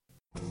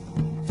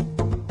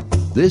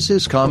This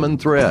is Common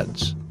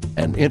Threads,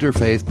 an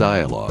interfaith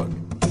dialogue.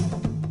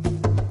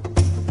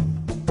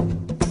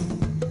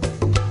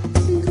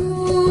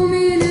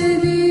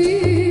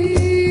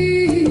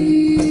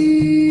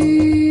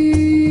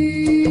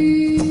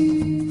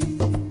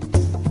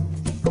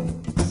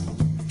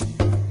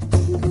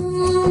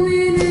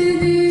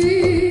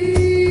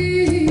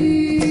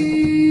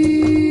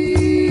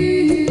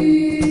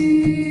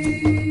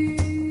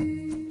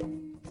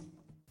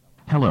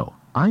 Hello,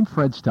 I'm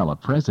Fred Stella,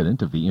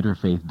 President of the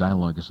Interfaith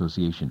Dialogue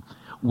Association.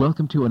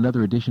 Welcome to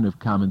another edition of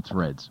Common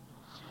Threads.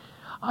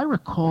 I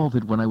recall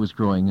that when I was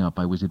growing up,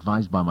 I was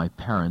advised by my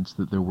parents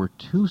that there were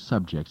two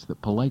subjects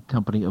that polite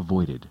company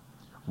avoided,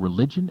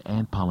 religion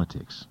and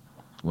politics.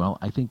 Well,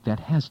 I think that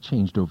has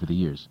changed over the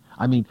years.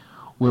 I mean,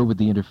 where would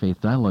the Interfaith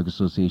Dialogue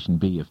Association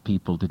be if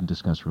people didn't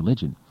discuss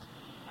religion?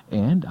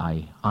 And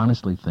I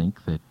honestly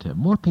think that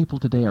more people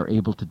today are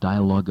able to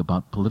dialogue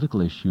about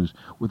political issues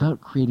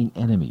without creating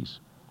enemies.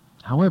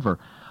 However,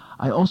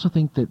 I also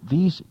think that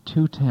these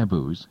two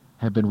taboos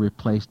have been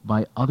replaced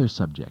by other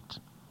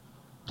subjects.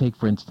 Take,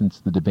 for instance,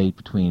 the debate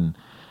between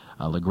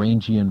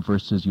Lagrangian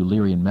versus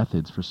Eulerian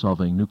methods for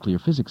solving nuclear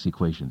physics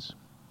equations.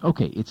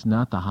 Okay, it's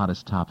not the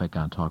hottest topic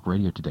on talk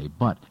radio today,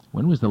 but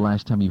when was the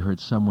last time you heard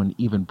someone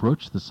even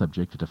broach the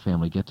subject at a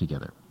family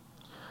get-together?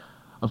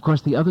 Of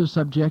course, the other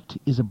subject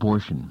is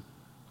abortion.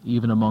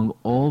 Even among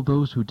all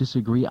those who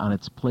disagree on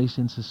its place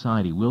in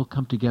society, we'll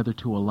come together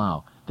to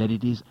allow that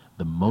it is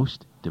the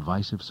most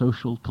divisive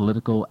social,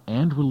 political,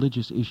 and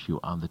religious issue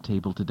on the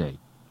table today.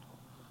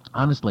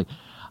 Honestly,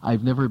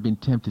 I've never been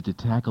tempted to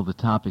tackle the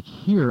topic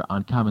here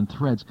on Common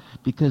Threads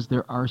because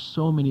there are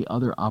so many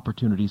other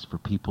opportunities for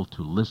people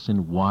to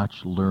listen,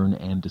 watch, learn,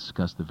 and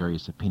discuss the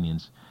various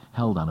opinions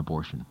held on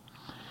abortion.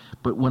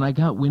 But when I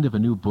got wind of a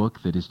new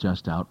book that is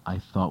just out, I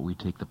thought we'd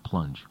take the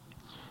plunge.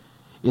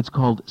 It's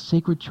called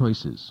Sacred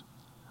Choices,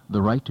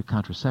 The Right to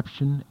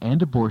Contraception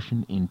and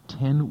Abortion in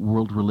 10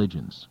 World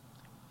Religions.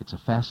 It's a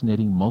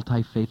fascinating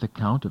multi-faith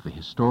account of the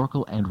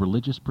historical and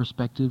religious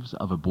perspectives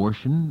of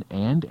abortion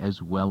and,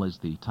 as well as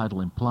the title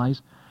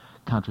implies,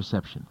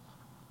 contraception.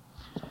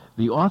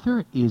 The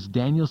author is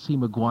Daniel C.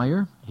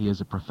 McGuire. He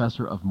is a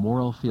professor of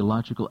moral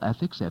theological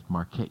ethics at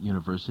Marquette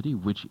University,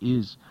 which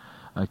is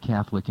a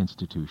Catholic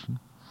institution.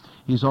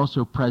 He's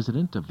also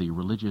president of the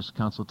Religious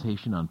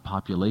Consultation on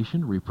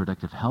Population,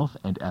 Reproductive Health,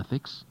 and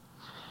Ethics.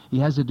 He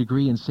has a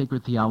degree in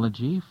sacred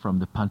theology from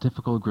the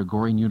Pontifical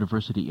Gregorian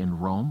University in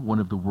Rome, one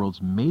of the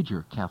world's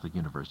major Catholic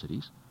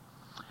universities.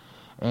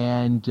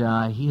 And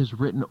he has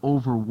written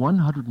over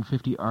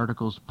 150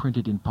 articles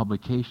printed in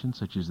publications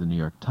such as the New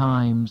York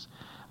Times,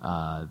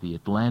 The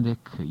Atlantic,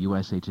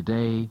 USA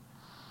Today,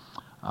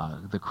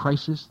 The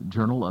Crisis,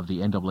 Journal of the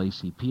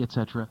NAACP,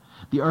 etc.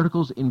 The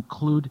articles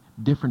include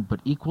Different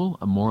But Equal,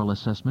 a moral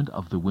assessment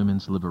of the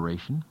women's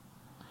liberation,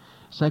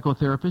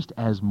 Psychotherapist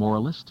as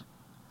Moralist,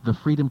 The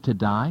Freedom to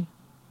Die,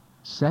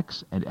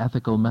 Sex and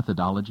Ethical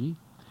Methodology,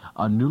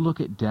 A New Look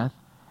at Death,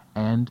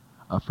 and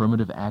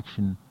Affirmative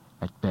Action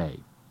at Bay.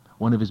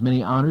 One of his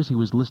many honors, he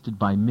was listed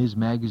by Ms.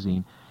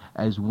 Magazine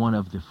as one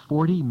of the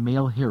 40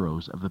 male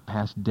heroes of the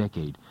past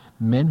decade,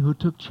 men who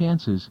took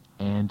chances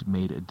and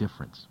made a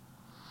difference.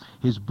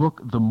 His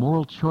book, The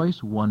Moral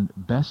Choice, won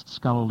Best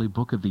Scholarly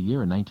Book of the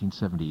Year in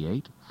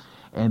 1978,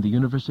 and the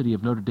University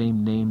of Notre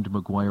Dame named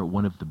McGuire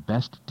one of the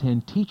best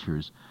 10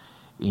 teachers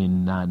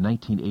in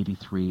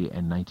 1983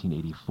 and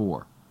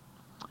 1984.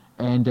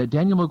 And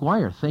Daniel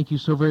McGuire, thank you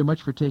so very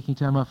much for taking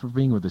time out for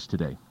being with us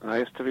today.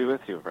 Nice to be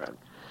with you, Fred.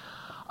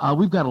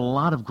 We've got a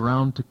lot of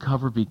ground to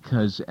cover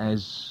because,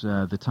 as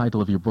the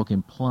title of your book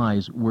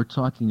implies, we're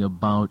talking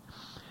about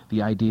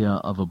the idea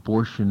of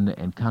abortion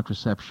and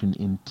contraception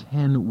in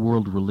 10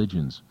 world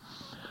religions.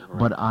 Right.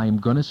 But I'm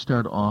going to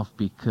start off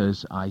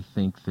because I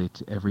think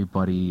that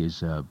everybody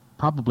is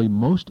probably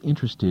most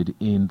interested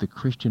in the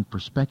Christian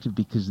perspective,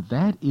 because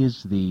that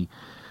is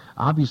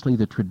obviously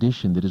the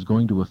tradition that is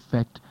going to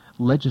affect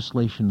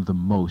legislation the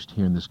most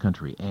here in this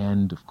country,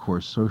 and of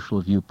course social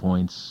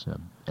viewpoints,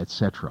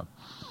 etc.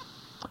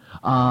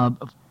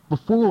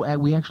 Before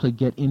we actually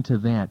get into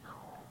that,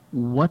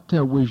 what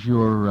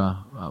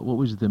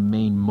was the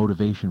main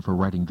motivation for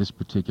writing this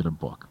particular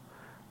book?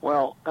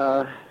 Well,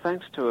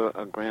 thanks to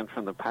a grant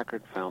from the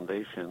Packard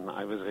Foundation,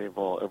 I was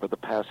able, over the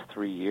past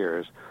 3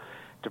 years,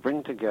 to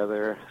bring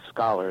together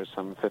scholars,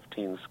 some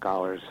 15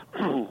 scholars,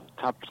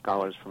 top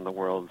scholars from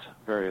the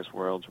various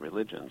world's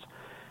religions.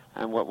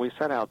 And what we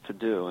set out to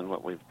do, and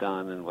what we've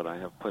done, and what I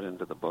have put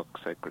into the book,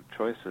 Sacred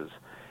Choices,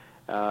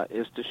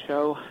 is to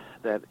show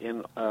that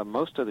in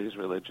most of these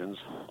religions,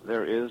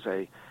 there is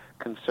a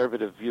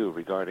conservative view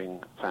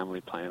regarding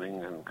family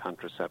planning and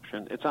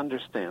contraception. It's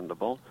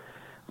understandable.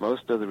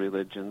 Most of the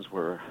religions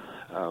were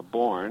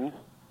born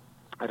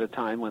at a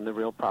time when the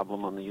real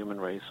problem on the human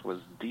race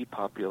was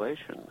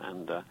depopulation.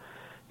 And,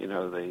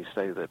 they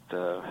say that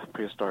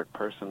prehistoric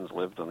persons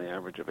lived on the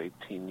average of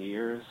 18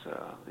 years.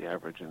 The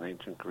average in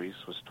ancient Greece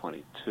was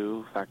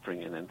 22,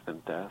 factoring in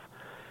infant death.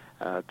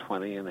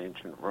 20 in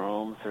ancient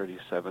Rome,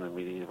 37 in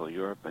medieval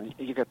Europe. And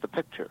you get the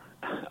picture.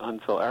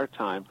 Until our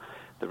time,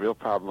 The real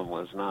problem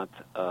was not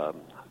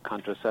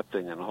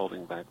contracepting and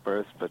holding back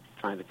birth, but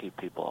trying to keep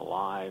people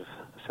alive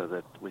so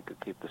that we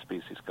could keep the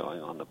species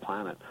going on the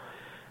planet.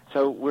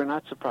 So we're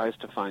not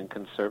surprised to find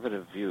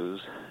conservative views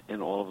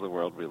in all of the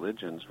world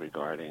religions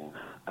regarding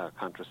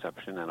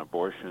contraception and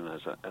abortion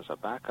as a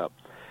backup.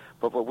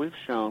 But what we've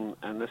shown,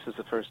 and this is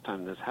the first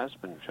time this has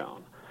been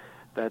shown,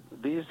 that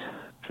these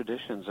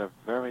traditions are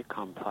very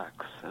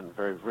complex and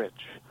very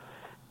rich.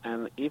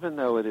 And even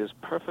though it is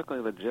perfectly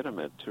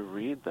legitimate to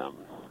read them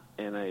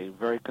in a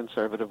very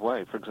conservative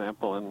way, for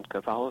example, in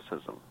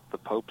Catholicism, the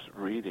Pope's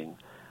reading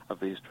of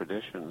these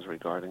traditions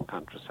regarding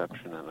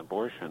contraception and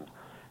abortion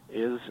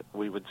is,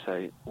 we would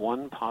say,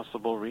 one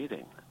possible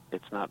reading.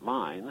 It's not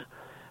mine,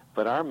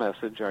 but our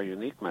message, our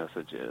unique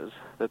message is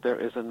that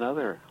there is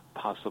another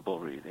possible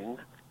reading,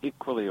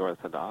 equally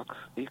orthodox,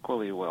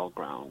 equally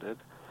well-grounded,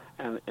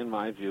 and in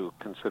my view,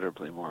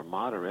 considerably more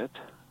moderate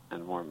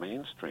and more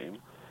mainstream,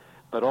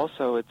 but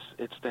also it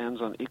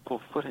stands on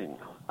equal footing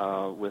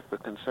with the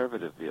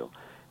conservative view.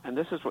 And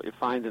this is what you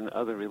find in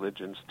other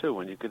religions, too.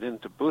 When you get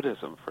into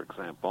Buddhism, for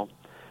example,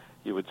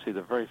 you would see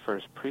the very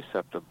first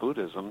precept of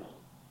Buddhism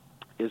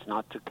is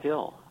not to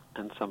kill.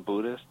 And some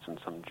Buddhists and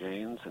some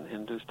Jains and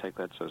Hindus take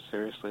that so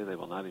seriously they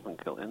will not even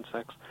kill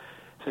insects.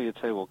 So you'd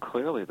say, well,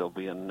 clearly there'll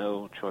be a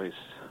no-choice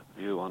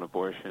view on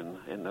abortion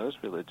in those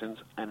religions,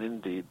 and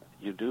indeed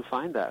you do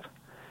find that.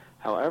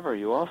 However,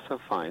 you also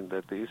find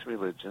that these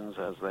religions,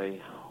 as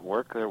they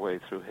work their way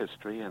through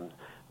history and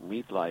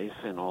meet life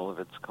in all of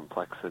its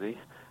complexity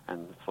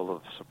and full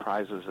of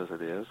surprises as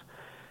it is,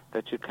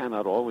 that you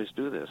cannot always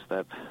do this,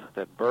 that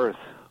birth,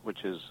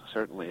 which is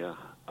certainly a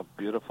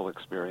beautiful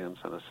experience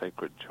and a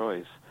sacred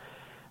choice,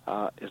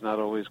 is not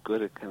always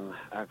good. It can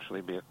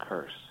actually be a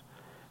curse.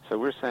 So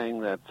we're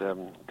saying that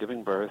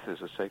giving birth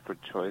is a sacred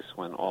choice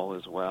when all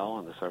is well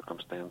and the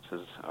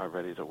circumstances are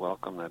ready to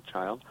welcome that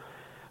child.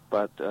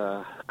 But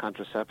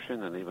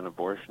contraception and even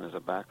abortion as a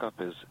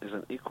backup is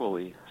an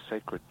equally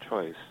sacred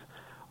choice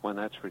when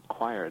that's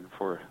required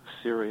for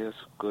serious,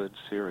 good,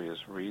 serious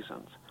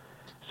reasons.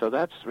 So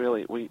that's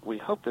really, we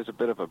hope there's a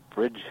bit of a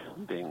bridge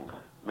being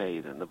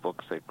made in the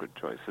book Sacred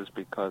Choices,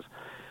 because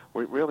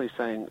we're really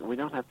saying we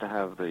don't have to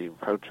have the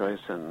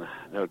pro-choice and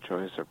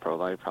no-choice or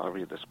pro-life, however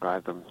you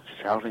describe them,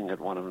 shouting at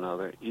one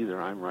another,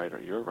 either I'm right or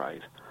you're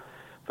right.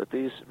 But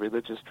these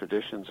religious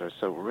traditions are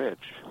so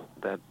rich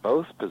that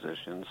both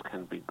positions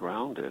can be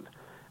grounded,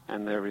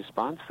 and their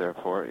response,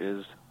 therefore,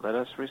 is let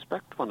us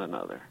respect one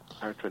another.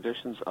 Our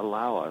traditions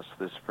allow us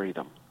this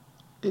freedom.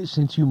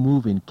 Since you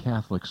move in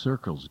Catholic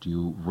circles, do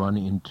you run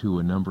into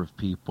a number of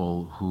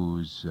people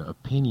whose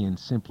opinion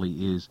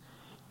simply is,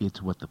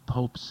 it's what the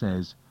Pope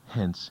says,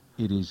 hence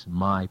it is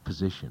my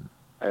position?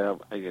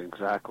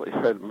 Exactly.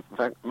 In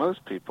fact,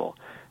 most people,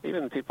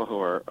 even people who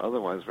are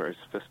otherwise very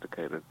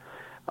sophisticated,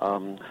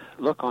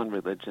 look on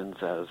religions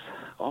as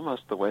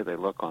almost the way they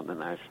look on the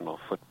National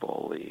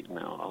Football League.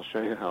 Now, I'll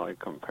show you how I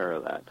compare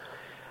that.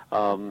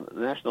 The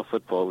National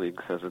Football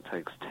League says it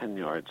takes 10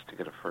 yards to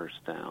get a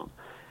first down.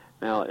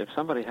 Now, if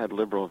somebody had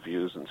liberal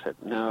views and said,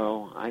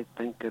 no, I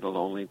think it'll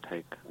only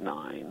take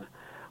 9,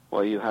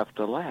 well, you have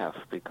to laugh,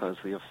 because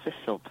the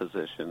official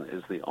position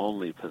is the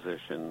only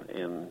position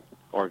in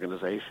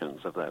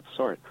organizations of that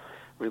sort.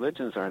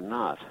 Religions are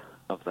not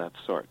of that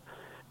sort.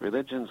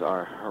 Religions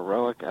are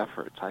heroic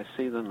efforts. I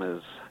see them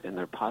as, in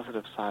their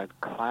positive side,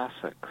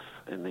 classics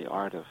in the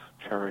art of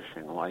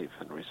cherishing life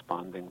and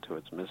responding to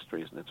its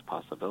mysteries and its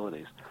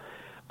possibilities.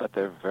 But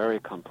they're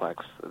very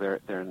complex.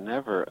 They're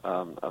never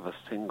of a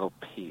single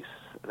piece.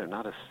 They're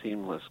not a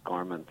seamless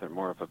garment. They're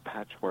more of a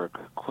patchwork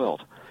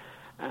quilt.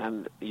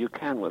 And you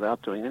can,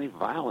 without doing any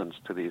violence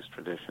to these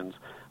traditions,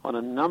 on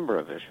a number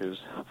of issues,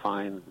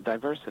 find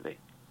diversity.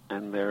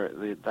 And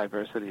the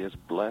diversity is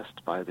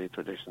blessed by the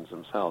traditions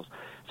themselves.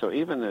 So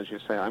even as you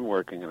say, I'm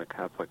working in a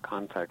Catholic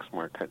context.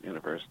 Marquette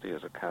University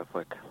is a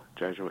Catholic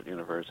Jesuit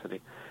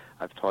university.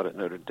 I've taught at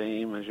Notre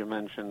Dame, as you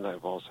mentioned.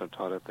 I've also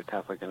taught at the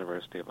Catholic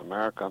University of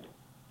America.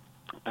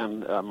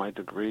 And my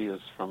degree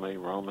is from a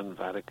Roman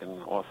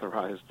Vatican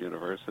authorized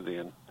university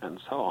and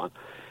so on.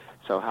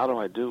 So how do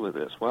I do with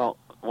this? Well,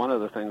 one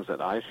of the things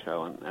that I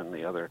show, and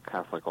the other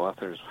Catholic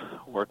authors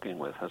working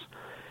with us,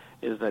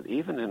 is that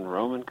even in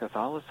Roman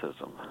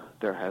Catholicism,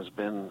 there has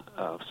been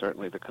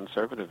certainly the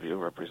conservative view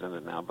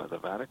represented now by the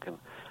Vatican,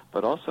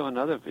 but also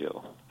another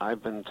view.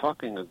 I've been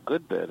talking a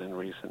good bit in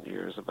recent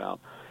years about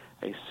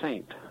a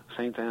saint,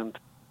 Saint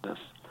Antoninus.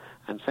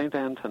 And Saint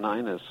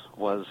Antoninus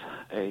was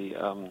a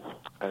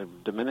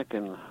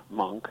Dominican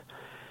monk.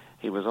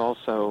 He was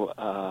also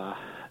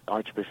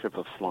Archbishop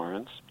of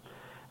Florence.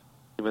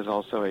 He was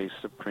also a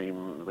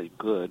supremely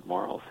good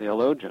moral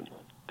theologian.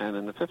 And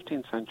in the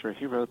 15th century,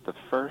 he wrote the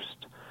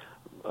first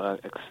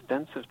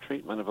extensive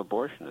treatment of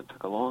abortion. It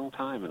took a long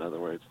time, in other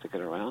words, to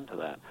get around to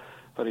that.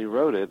 But he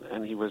wrote it,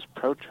 and he was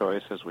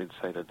pro-choice, as we'd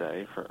say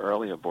today, for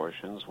early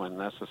abortions when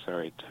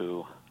necessary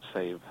to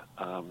save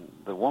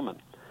the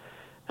woman.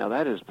 Now,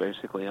 that is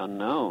basically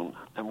unknown.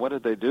 And what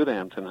did they do to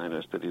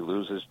Antoninus? Did he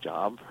lose his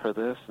job for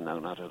this? No,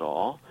 not at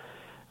all.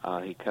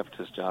 He kept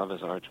his job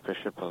as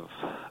Archbishop of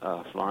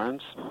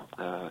Florence.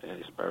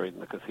 He's buried in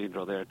the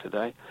cathedral there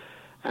today.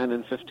 And in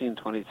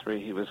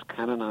 1523, he was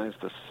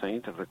canonized a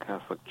saint of the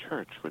Catholic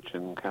Church, which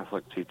in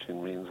Catholic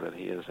teaching means that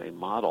he is a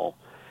model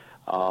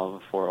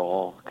for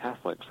all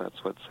Catholics.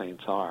 That's what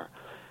saints are.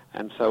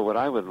 And so what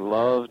I would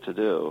love to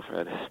do,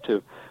 Fred, is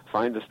to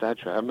find a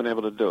statue. I haven't been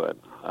able to do it.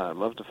 I'd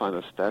love to find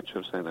a statue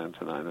of St.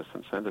 Antoninus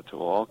and send it to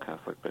all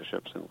Catholic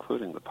bishops,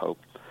 including the Pope,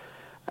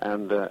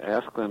 and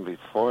ask them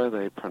before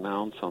they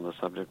pronounce on the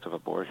subject of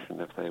abortion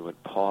if they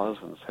would pause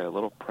and say a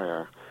little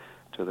prayer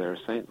to their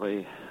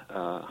saintly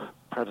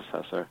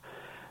predecessor,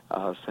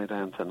 St.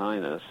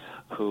 Antoninus,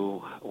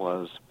 who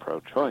was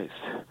pro-choice.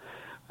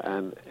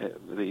 And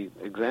the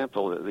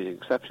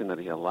exception that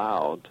he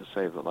allowed to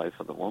save the life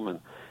of the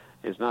woman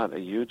is not a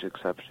huge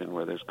exception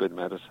where there's good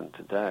medicine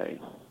today,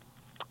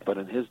 but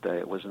in his day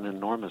it was an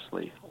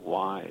enormously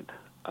wide,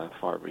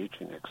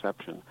 far-reaching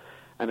exception,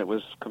 and it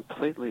was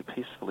completely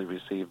peacefully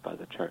received by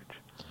the Church.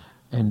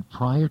 And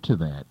prior to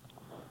that,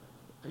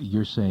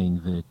 you're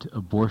saying that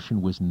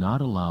abortion was not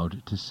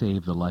allowed to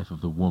save the life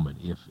of the woman.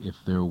 If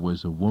there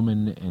was a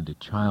woman and a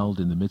child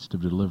in the midst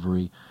of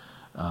delivery,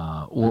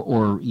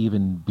 or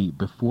even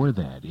before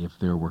that, if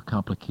there were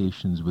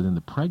complications within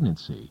the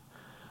pregnancy,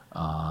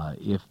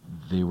 if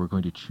they were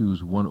going to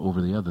choose one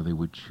over the other, they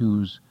would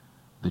choose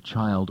the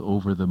child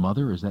over the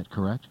mother. Is that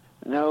correct?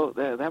 No,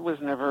 that was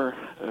never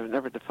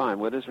defined.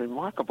 What is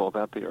remarkable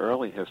about the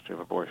early history of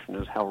abortion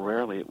is how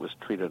rarely it was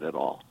treated at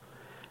all.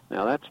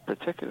 Now, that's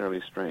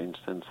particularly strange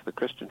since the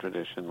Christian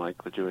tradition,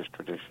 like the Jewish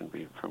tradition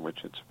from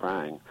which it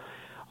sprang,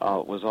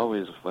 was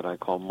always what I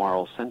call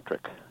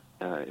moral-centric.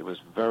 It was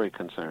very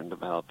concerned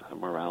about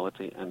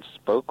morality and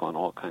spoke on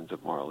all kinds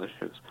of moral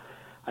issues.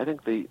 I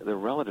think the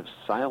relative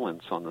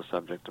silence on the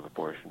subject of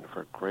abortion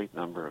for a great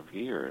number of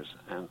years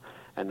and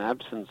an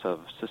absence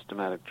of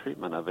systematic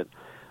treatment of it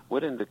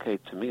would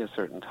indicate to me a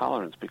certain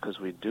tolerance, because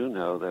we do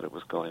know that it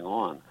was going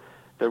on.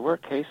 There were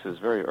cases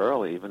very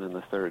early, even in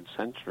the 3rd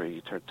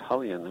century.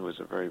 Tertullian, who was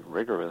a very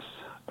rigorous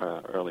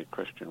early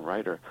Christian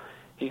writer,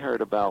 he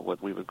heard about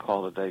what we would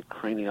call today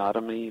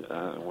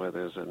craniotomy, where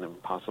there's an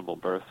impossible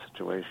birth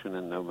situation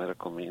and no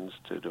medical means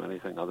to do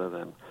anything other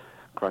than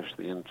crush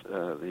the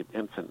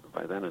infant,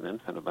 by then an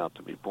infant about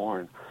to be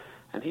born.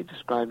 And he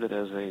described it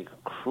as a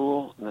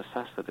cruel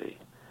necessity.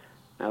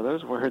 Now,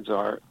 those words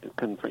are,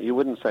 you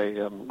wouldn't say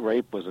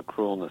rape was a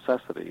cruel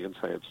necessity. You'd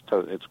say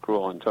it's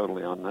cruel and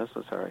totally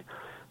unnecessary.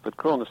 But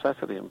cruel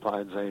necessity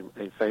implies a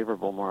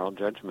favorable moral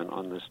judgment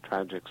on this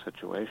tragic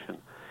situation.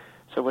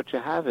 So what you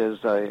have is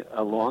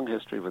a long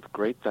history with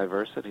great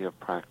diversity of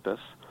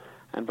practice,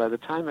 and by the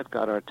time it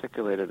got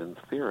articulated in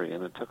theory,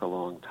 and it took a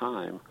long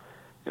time,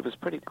 it was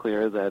pretty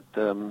clear that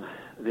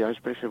the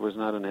Archbishop was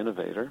not an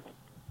innovator.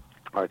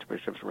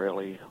 Archbishops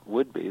rarely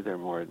would be. They're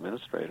more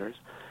administrators.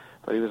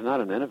 But he was not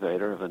an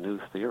innovator of a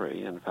new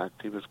theory. In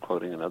fact, he was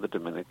quoting another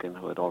Dominican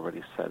who had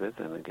already said it,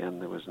 and again,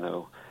 there was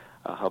no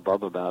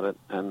hubbub about it.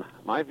 And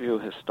my view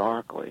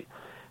historically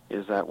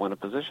is that when a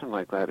position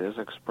like that is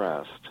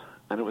expressed,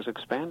 and it was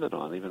expanded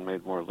on, even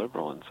made more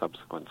liberal in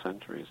subsequent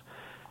centuries,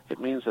 it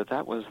means that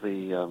that was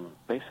the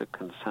basic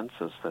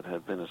consensus that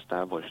had been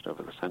established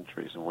over the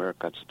centuries, and where it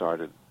got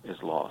started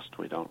is lost.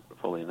 We don't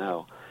fully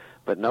know.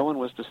 But no one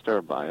was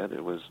disturbed by it.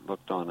 It was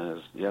looked on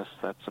as, yes,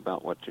 that's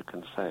about what you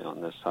can say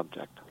on this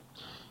subject.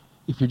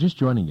 If you're just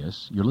joining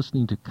us, you're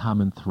listening to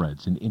Common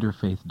Threads, an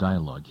interfaith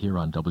dialogue here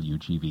on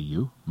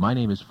WGVU. My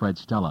name is Fred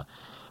Stella,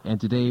 and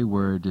today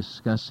we're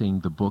discussing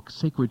the book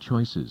Sacred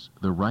Choices,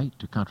 The Right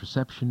to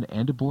Contraception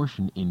and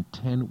Abortion in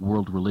 10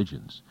 World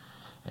Religions.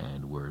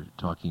 And we're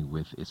talking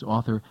with its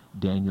author,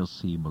 Daniel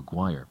C.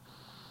 McGuire.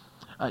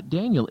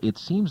 Daniel, it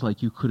seems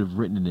like you could have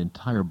written an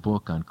entire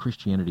book on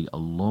Christianity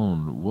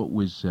alone. What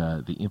was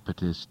the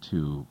impetus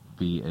to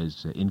be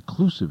as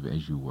inclusive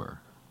as you were?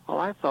 Well,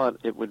 I thought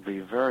it would be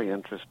very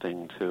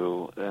interesting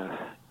to,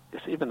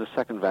 even the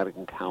Second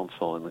Vatican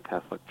Council in the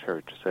Catholic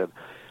Church said,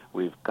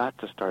 we've got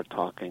to start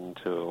talking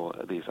to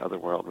these other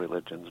world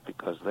religions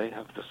because they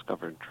have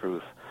discovered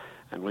truth,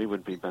 and we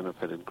would be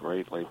benefited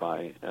greatly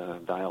by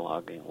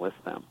dialoguing with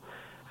them.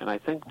 And I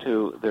think,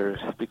 too,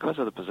 because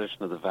of the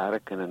position of the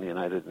Vatican and the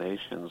United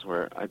Nations,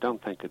 where I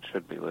don't think it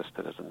should be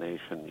listed as a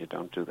nation. You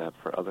don't do that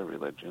for other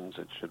religions.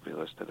 It should be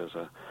listed as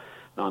a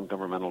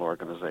non-governmental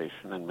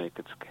organization and make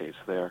its case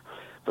there.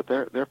 But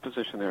their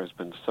position there has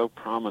been so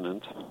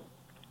prominent.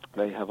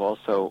 They have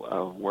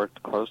also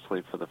worked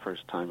closely for the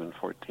first time in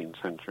 14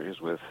 centuries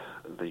with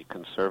the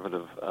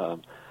conservative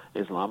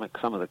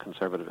some of the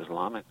conservative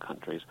Islamic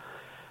countries.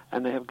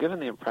 And they have given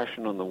the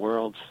impression on the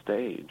world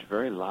stage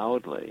very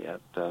loudly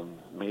at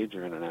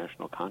major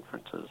international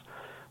conferences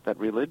that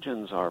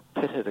religions are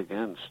pitted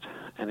against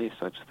any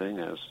such thing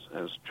as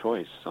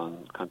choice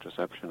on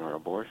contraception or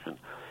abortion.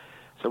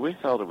 So we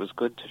felt it was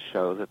good to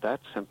show that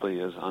that simply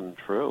is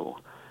untrue,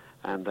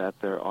 and that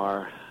there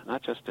are,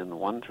 not just in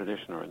one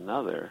tradition or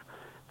another,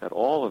 that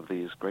all of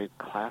these great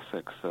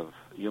classics of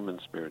human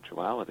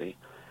spirituality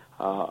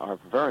are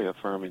very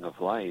affirming of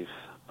life,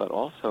 but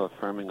also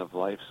affirming of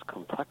life's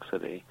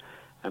complexity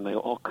And they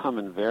all come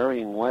in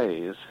varying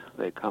ways.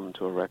 They come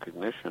to a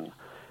recognition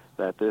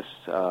that this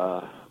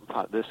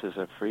is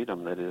a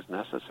freedom that is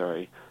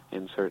necessary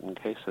in certain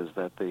cases,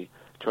 that the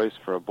choice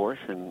for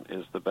abortion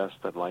is the best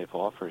that life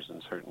offers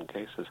in certain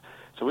cases.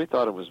 So we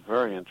thought it was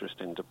very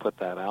interesting to put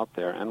that out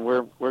there. And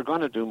we're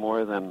going to do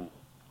more than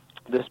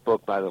this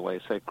book, by the way.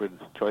 Sacred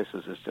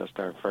Choices is just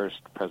our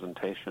first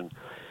presentation.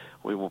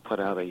 We will put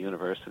out a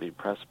university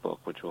press book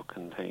which will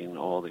contain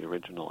all the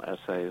original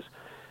essays,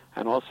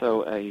 and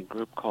also a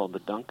group called the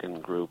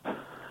Duncan Group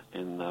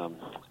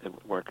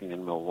working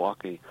in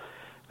Milwaukee.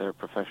 They're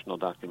professional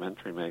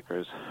documentary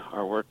makers,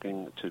 are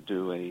working to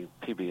do a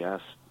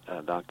PBS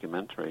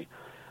documentary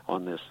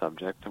on this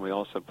subject, and we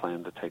also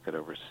plan to take it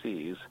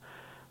overseas.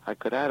 I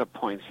could add a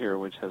point here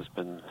which has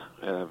been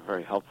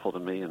very helpful to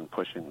me in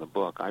pushing the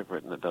book. I've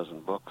written a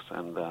dozen books,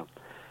 and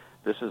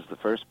this is the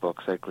first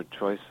book, Sacred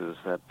Choices,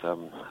 that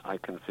I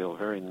can feel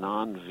very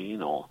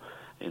non-venal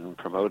in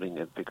promoting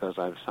it, because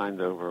I've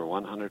signed over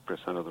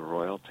 100% of the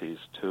royalties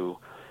to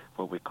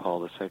what we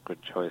call the Sacred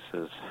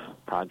Choices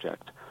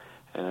Project.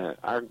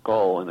 Our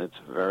goal, and it's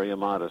very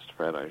immodest,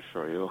 Fred, I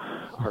assure you,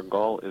 our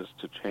goal is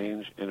to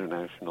change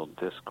international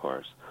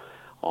discourse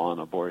on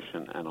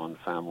abortion and on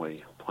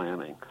family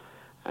planning.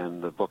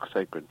 And the book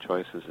Sacred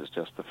Choices is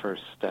just the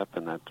first step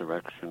in that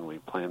direction. We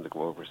plan to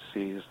go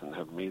overseas and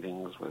have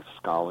meetings with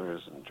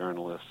scholars and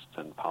journalists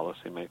and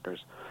policymakers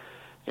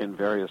in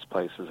various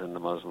places in the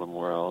Muslim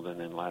world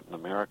and in Latin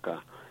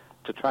America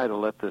to try to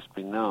let this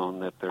be known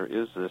that there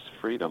is this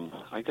freedom.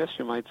 I guess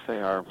you might say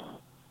our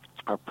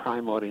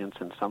prime audience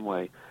in some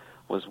way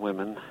was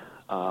women,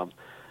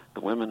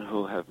 the women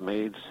who have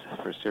made,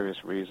 for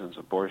serious reasons,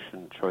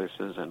 abortion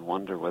choices and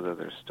wonder whether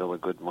they're still a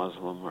good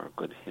Muslim or a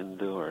good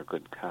Hindu or a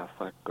good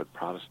Catholic, good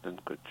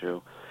Protestant, good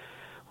Jew.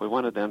 We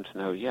wanted them to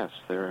know, yes,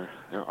 there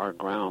are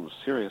grounds,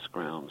 serious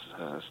grounds,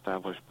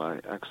 established by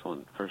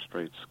excellent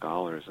first-rate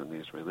scholars in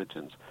these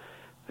religions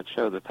that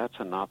show that that's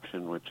an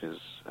option which is,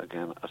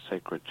 again, a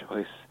sacred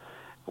choice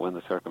when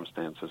the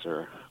circumstances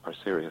are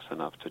serious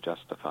enough to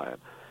justify it,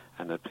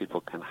 and that people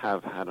can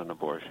have had an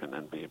abortion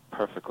and be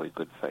perfectly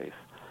good faith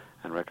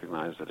and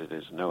recognize that it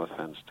is no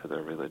offense to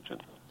their religion.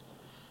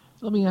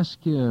 Let me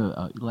ask you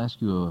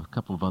a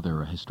couple of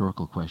other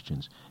historical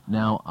questions.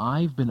 Now,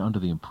 I've been under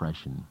the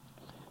impression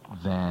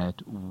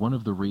that one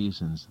of the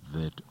reasons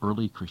that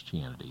early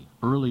Christianity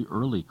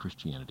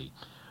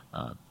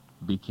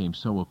became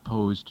so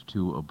opposed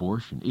to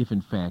abortion, if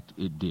in fact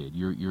it did,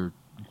 you're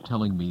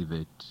telling me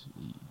that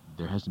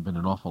there hasn't been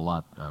an awful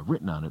lot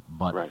written on it,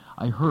 but right.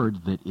 I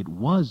heard that it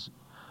was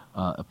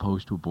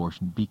opposed to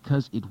abortion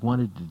because it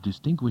wanted to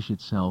distinguish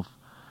itself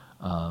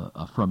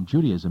from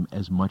Judaism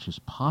as much as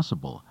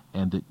possible,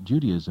 and that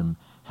Judaism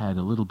had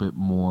a little bit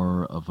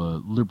more of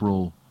a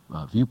liberal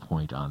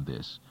viewpoint on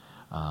this.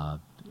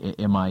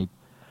 Am I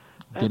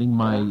getting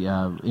my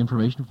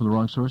information from the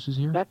wrong sources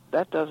here?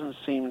 That doesn't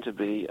seem to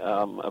be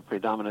a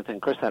predominant thing.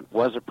 Of course, that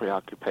was a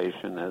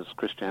preoccupation as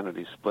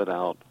Christianity split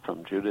out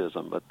from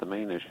Judaism, but the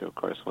main issue, of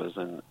course, was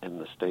in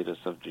the status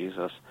of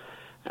Jesus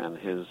and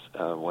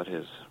what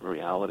his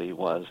reality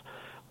was.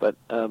 But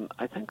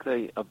I think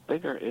a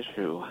bigger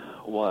issue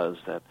was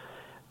that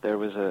there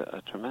was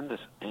a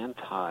tremendous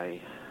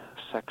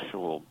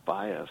anti-sexual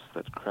bias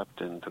that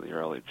crept into the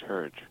early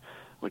church,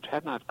 which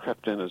had not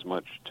crept in as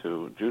much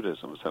to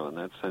Judaism. So in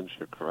that sense,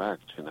 you're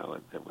correct.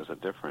 It was a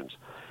difference.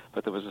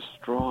 But there was a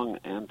strong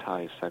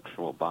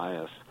anti-sexual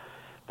bias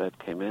that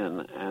came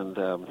in, and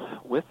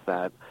with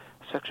that,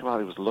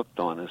 sexuality was looked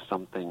on as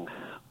something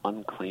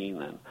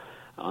unclean and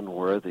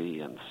unworthy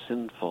and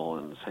sinful,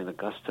 and St.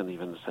 Augustine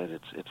even said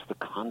it's the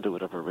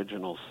conduit of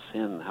original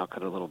sin. How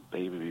could a little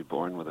baby be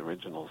born with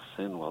original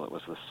sin? Well, it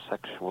was the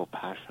sexual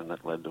passion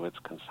that led to its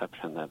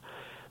conception that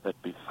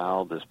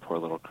befouled this poor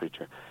little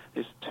creature.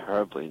 These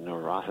terribly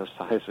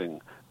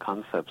neuroticizing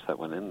concepts that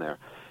went in there.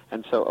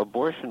 And so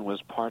abortion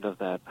was part of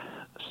that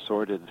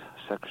sordid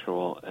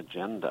sexual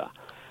agenda.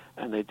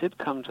 And they did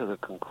come to the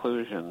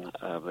conclusion,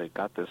 they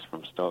got this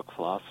from Stoic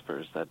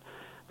philosophers, that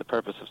the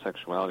purpose of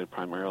sexuality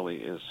primarily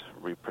is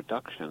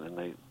reproduction,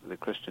 and the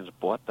Christians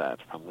bought that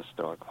from the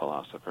Stoic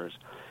philosophers.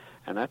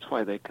 And that's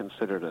why they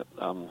considered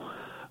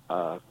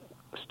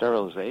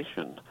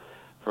sterilization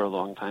for a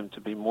long time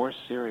to be more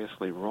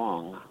seriously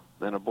wrong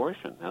than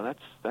abortion. Now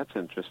that's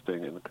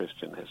interesting in the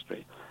Christian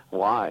history.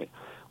 Why?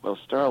 Well,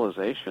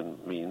 sterilization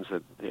means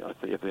that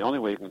if the only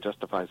way you can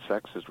justify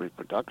sex is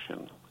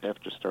reproduction,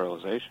 after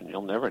sterilization,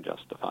 you'll never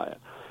justify it.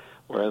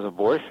 Whereas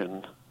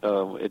abortion,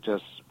 it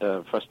just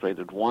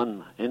frustrated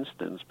one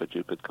instance, but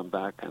you could come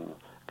back and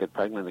get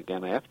pregnant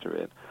again after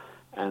it.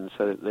 And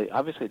so they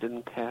obviously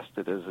didn't cast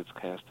it as it's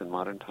cast in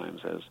modern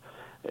times, as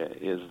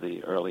is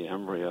the early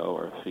embryo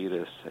or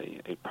fetus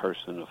a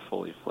person, a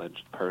fully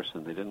fledged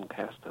person. They didn't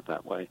cast it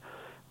that way.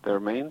 Their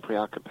main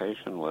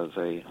preoccupation was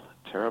a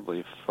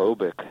terribly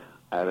phobic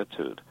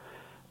attitude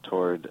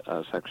toward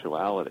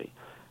sexuality.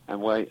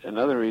 And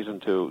another reason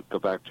to go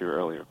back to your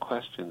earlier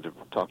question, to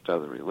talk to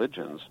other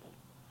religions,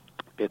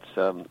 it's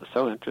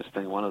so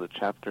interesting. One of the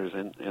chapters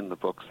in the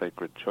book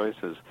Sacred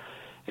Choices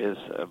is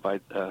by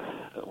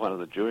one of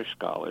the Jewish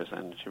scholars,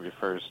 and she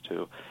refers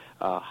to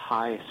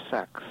high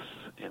sex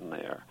in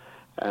there.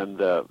 And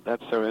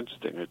that's so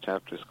interesting. Her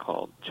chapter is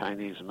called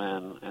Chinese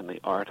Men and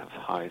the Art of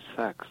High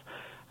Sex.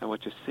 And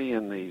what you see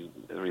in the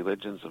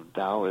religions of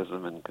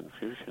Taoism and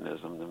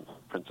Confucianism, the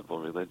principal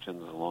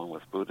religions along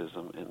with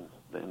Buddhism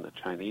in the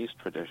Chinese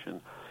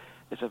tradition,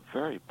 is a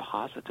very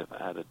positive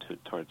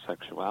attitude towards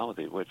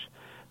sexuality, which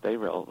they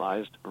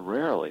realized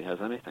rarely has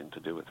anything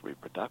to do with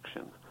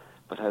reproduction,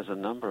 but has a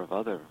number of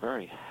other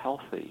very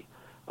healthy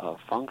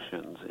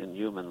functions in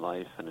human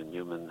life and in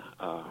human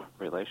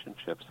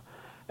relationships.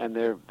 And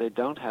they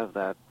don't have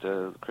that.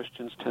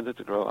 Christians tended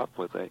to grow up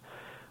with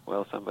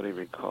somebody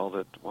recalled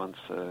it once,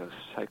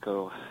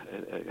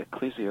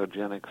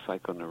 ecclesiogenic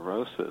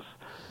psychoneurosis,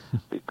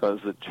 because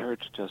the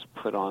church just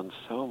put on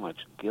so much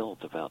guilt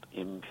about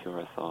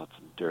impure thoughts,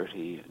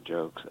 dirty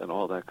jokes, and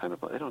all that kind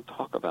of. They don't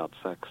talk about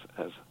sex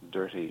as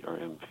dirty or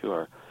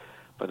impure,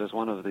 but as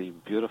one of the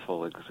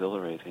beautiful,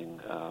 exhilarating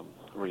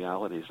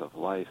realities of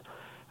life.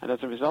 And as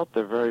a result,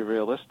 they're very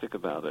realistic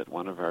about it.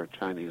 One of our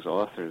Chinese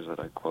authors that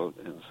I quote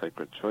in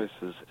Sacred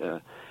Choices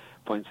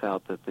points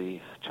out that the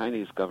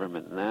Chinese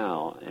government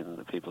now in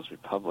the People's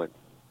Republic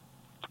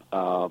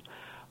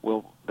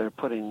they're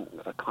putting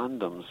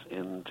condoms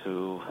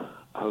into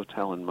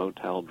hotel and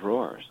motel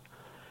drawers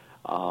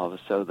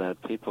so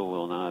that people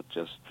will not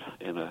just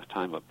in a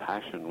time of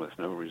passion with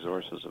no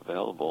resources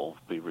available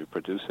be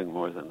reproducing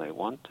more than they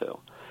want to.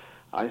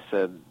 I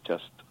said,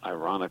 just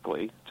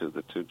ironically, to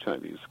the two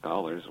Chinese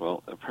scholars,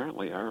 well,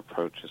 apparently our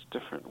approach is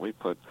different. We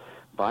put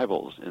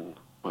Bibles in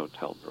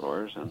motel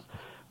drawers, and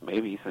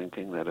maybe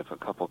thinking that if a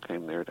couple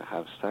came there to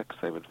have sex,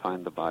 they would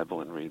find the Bible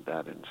and read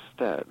that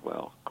instead.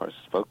 Well, of course,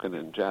 spoken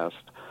in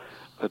jest,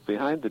 but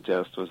behind the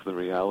jest was the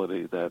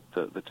reality that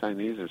the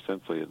Chinese are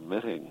simply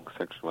admitting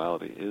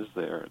sexuality is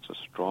there. It's a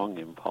strong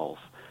impulse.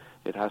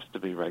 It has to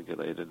be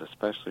regulated,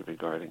 especially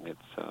regarding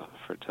its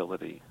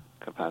fertility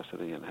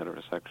capacity and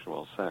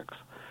heterosexual sex.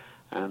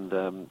 And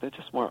they're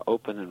just more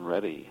open and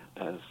ready,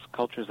 as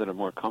cultures that are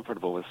more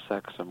comfortable with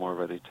sex are more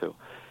ready to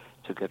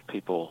get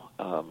people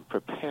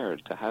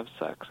prepared to have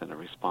sex in a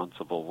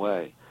responsible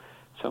way.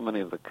 So many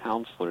of the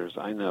counselors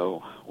I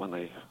know, when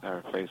they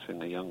are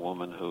facing a young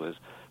woman who is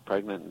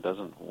pregnant and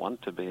doesn't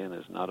want to be and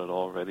is not at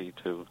all ready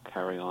to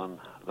carry on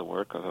the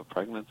work of a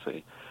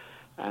pregnancy,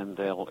 and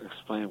they'll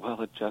explain,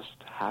 well, it just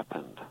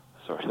happened,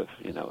 sort of,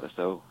 as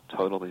though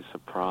totally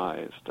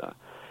surprised.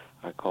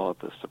 I call it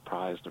the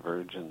surprised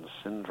virgin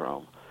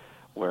syndrome,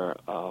 where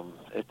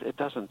it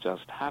doesn't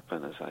just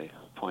happen, as I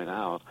point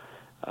out.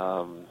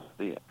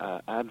 The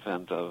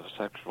advent of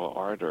sexual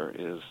ardor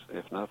is,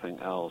 if nothing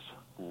else,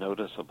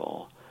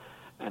 noticeable.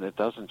 And it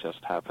doesn't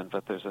just happen,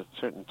 but there's a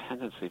certain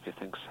tendency, if you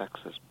think sex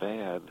is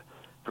bad,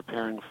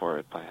 preparing for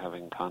it by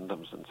having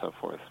condoms and so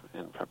forth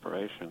in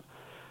preparation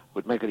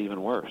would make it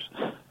even worse,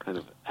 kind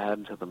of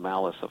add to the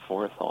malice of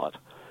forethought.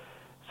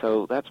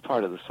 So that's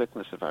part of the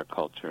sickness of our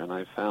culture, and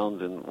I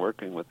found in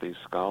working with these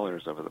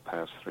scholars over the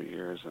past 3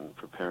 years and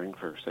preparing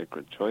for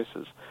Sacred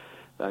Choices,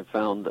 I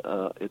found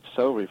it's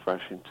so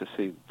refreshing to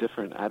see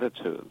different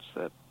attitudes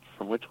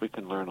from which we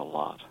can learn a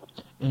lot.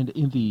 And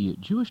in the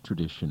Jewish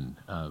tradition,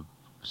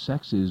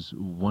 sex is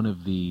one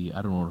of the,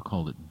 I don't want to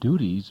call it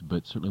duties,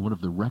 but certainly one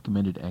of the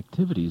recommended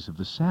activities of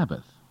the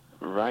Sabbath.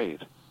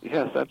 Right.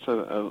 Yes, that's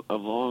a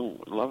long,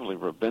 lovely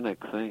rabbinic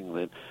thing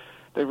that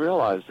they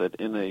realize that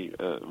in a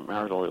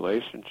marital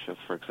relationship,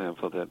 for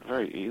example, that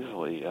very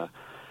easily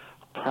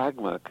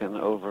pragma can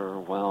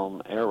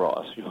overwhelm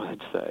eros, you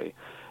might say,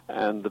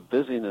 and the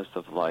busyness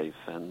of life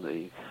and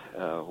the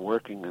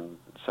working and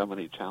so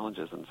many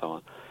challenges and so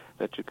on,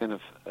 that you kind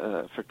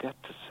of forget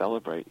to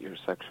celebrate your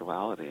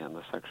sexuality and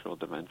the sexual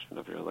dimension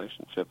of your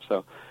relationship.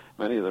 So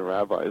many of the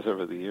rabbis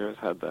over the years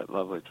had that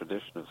lovely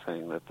tradition of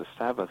saying that the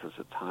Sabbath is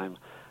a time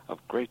of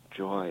great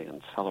joy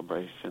and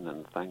celebration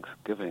and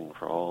thanksgiving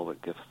for all the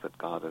gifts that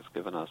God has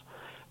given us.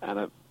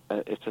 And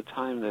it's a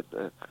time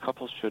that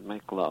couples should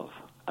make love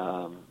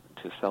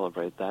to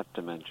celebrate that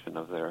dimension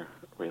of their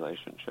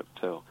relationship,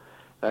 too.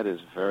 That is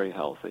very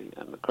healthy.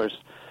 And, of course,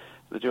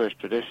 the Jewish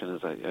tradition,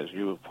 as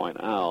you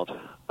point out,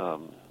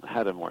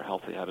 had a more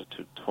healthy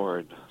attitude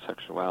toward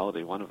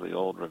sexuality. One of the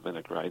old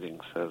rabbinic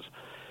writings says,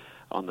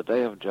 on the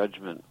day of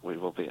judgment, we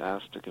will be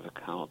asked to give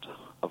account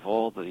of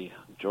all the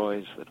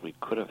joys that we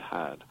could have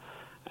had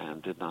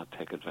and did not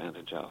take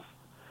advantage of.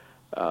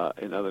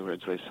 In other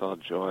words, they saw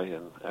joy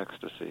and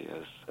ecstasy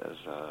as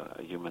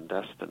a human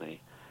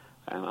destiny,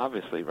 and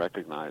obviously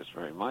recognized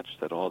very much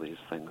that all these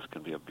things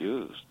can be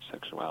abused.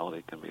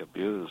 Sexuality can be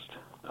abused.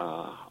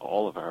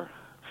 All of our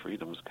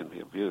freedoms can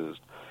be abused,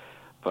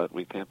 but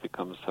we can't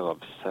become so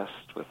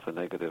obsessed with the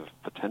negative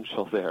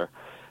potential there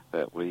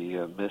that we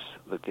miss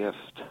the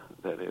gift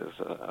that is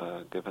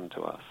given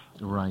to us.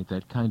 Right,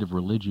 that kind of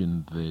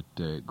religion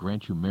that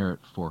grants you merit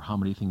for how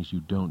many things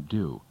you don't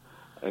do.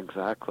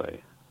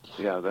 Exactly.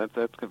 Yeah,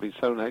 that could be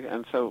so negative.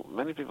 And so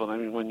many people, I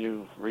mean, when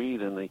you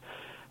read in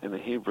the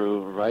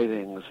Hebrew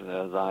writings,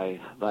 thy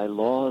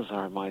laws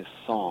are my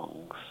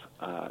songs,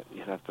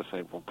 you'd have to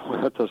say, well,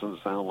 boy, that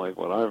doesn't sound like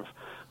what I've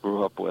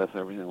grew up with.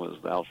 Everything was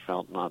thou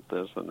shalt not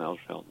this and thou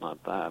shalt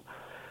not that.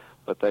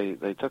 But they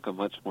took a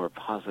much more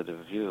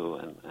positive view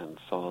and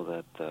saw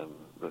that the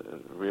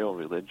real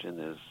religion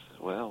is,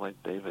 well,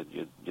 like David,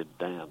 you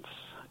dance.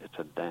 It's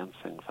a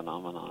dancing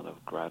phenomenon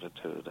of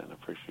gratitude and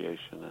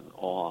appreciation and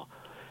awe.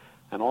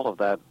 And all of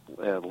that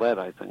led,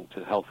 I think,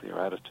 to healthier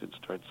attitudes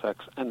toward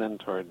sex and then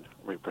toward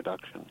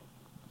reproduction.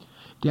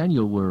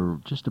 Daniel, we're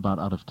just about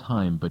out of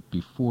time, but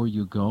before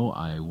you go,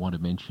 I want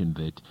to mention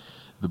that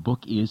the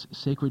book is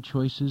Sacred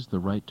Choices, The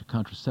Right to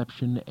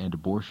Contraception and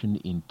Abortion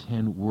in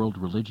 10 World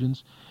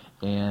Religions,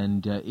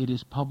 and it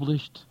is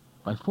published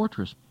by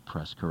Fortress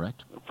Press,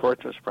 correct?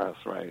 Fortress Press,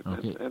 right.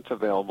 Okay. It's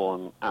available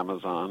on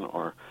Amazon,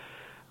 or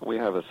we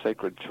have a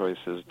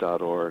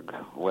sacredchoices.org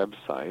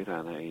website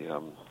and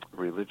a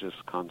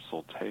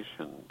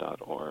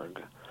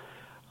religiousconsultation.org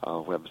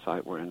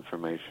website where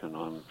information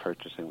on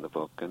purchasing the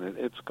book, and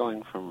it's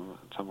going from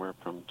somewhere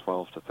from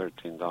 $12 to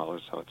 $13,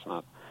 so it's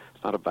not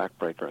a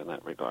backbreaker in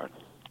that regard.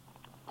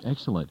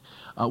 Excellent.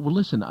 Well,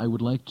 listen, I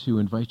would like to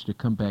invite you to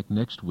come back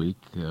next week.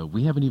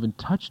 We haven't even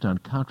touched on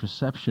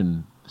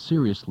contraception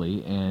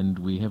seriously, and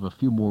we have a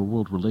few more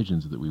world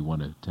religions that we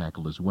want to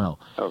tackle as well.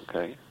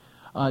 Okay.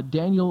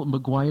 Daniel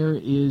McGuire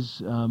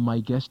is my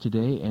guest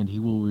today, and he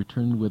will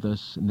return with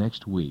us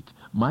next week.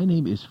 My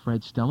name is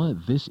Fred Stella.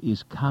 This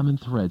is Common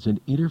Threads, an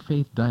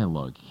interfaith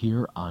dialogue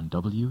here on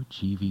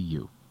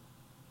WGVU.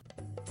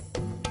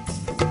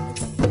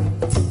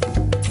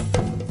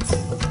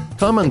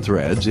 Common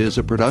Threads is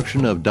a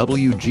production of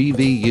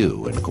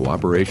WGVU in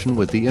cooperation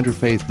with the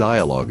Interfaith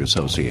Dialogue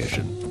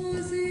Association.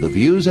 The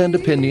views and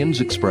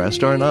opinions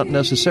expressed are not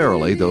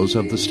necessarily those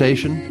of the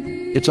station,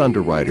 its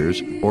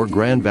underwriters, or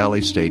Grand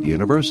Valley State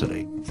University.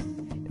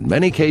 In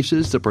many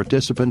cases, the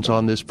participants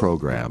on this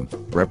program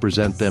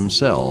represent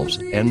themselves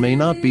and may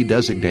not be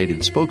designated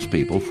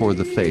spokespeople for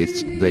the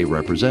faiths they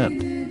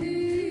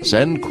represent.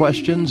 Send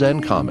questions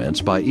and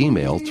comments by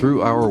email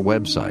through our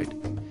website,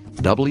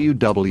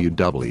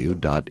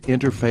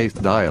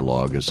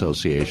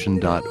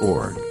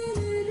 www.interfaithdialogueassociation.org.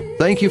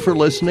 Thank you for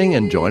listening,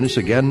 and join us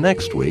again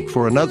next week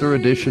for another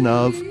edition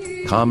of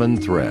Common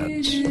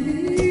Threads.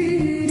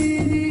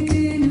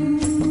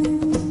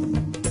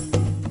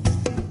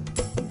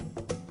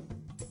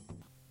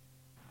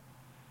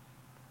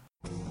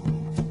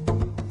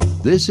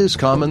 This is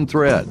Common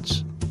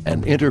Threads,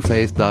 an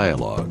interfaith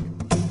dialogue.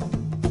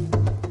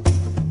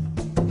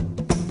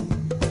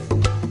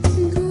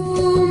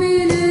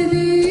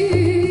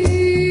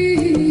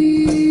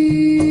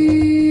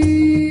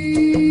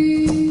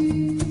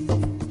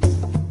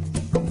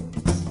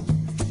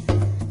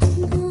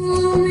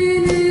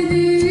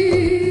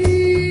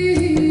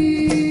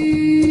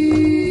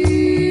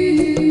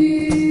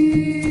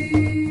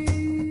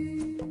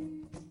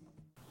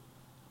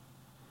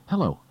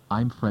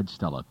 I'm Fred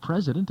Stella,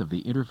 President of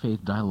the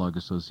Interfaith Dialogue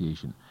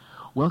Association.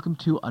 Welcome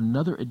to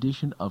another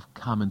edition of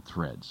Common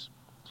Threads.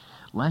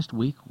 Last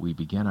week, we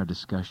began our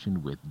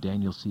discussion with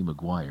Daniel C.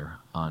 McGuire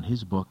on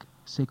his book,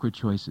 Sacred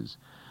Choices,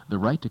 The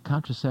Right to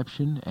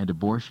Contraception and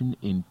Abortion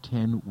in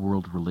 10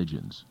 World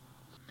Religions.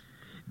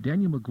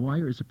 Daniel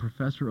McGuire is a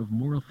professor of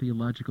moral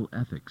theological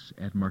ethics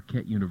at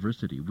Marquette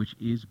University, which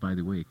is, by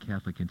the way, a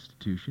Catholic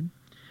institution.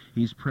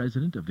 He's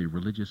president of the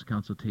Religious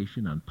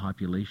Consultation on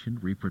Population,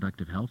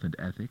 Reproductive Health, and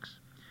Ethics.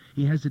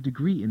 He has a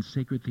degree in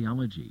sacred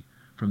theology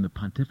from the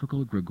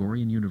Pontifical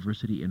Gregorian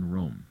University in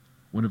Rome,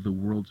 one of the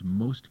world's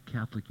most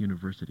Catholic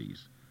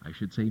universities. I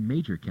should say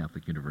major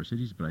Catholic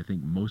universities, but I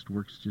think most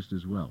works just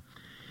as well.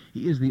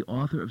 He is the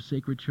author of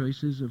Sacred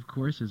Choices, of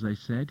course, as I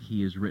said.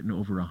 He has written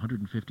over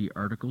 150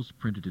 articles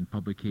printed in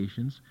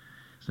publications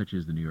such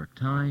as the New York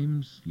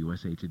Times,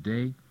 USA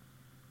Today.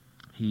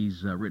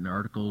 He's written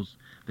articles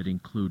that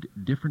include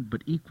Different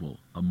But Equal,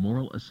 a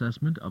moral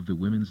assessment of the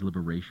women's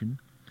liberation,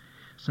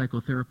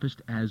 Psychotherapist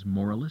as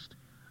Moralist,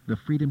 The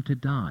Freedom to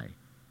Die,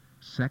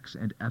 Sex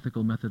and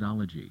Ethical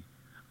Methodology,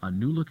 A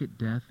New Look at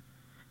Death,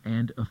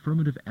 and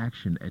Affirmative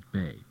Action at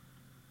Bay.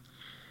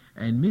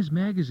 And Ms.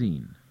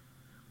 Magazine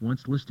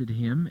once listed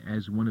him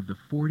as one of the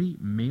 40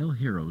 male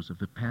heroes of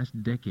the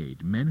past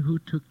decade, men who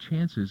took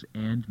chances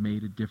and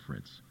made a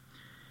difference.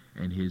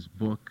 And his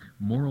book,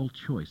 Moral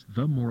Choice,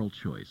 The Moral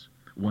Choice,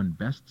 won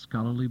Best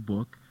Scholarly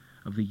Book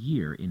of the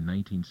Year in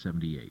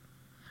 1978.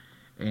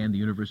 And the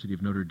University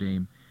of Notre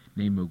Dame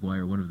named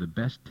McGuire one of the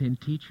best 10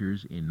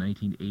 teachers in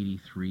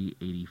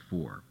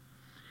 1983-84.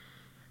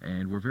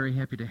 And we're very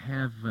happy to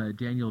have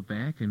Daniel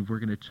back, and we're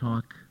going to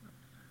talk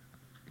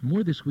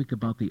more this week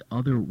about the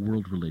other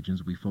world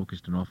religions. We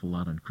focused an awful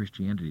lot on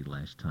Christianity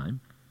last time,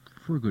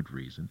 for a good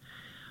reason.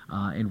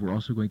 And we're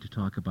also going to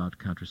talk about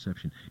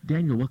contraception.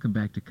 Daniel, welcome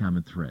back to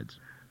Common Threads.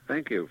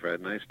 Thank you,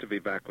 Fred. Nice to be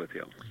back with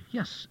you.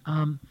 Yes.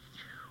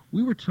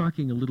 We were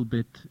talking a little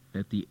bit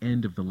at the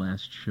end of the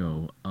last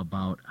show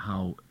about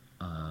how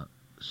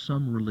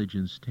some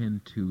religions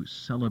tend to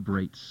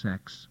celebrate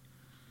sex.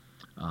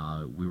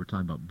 We were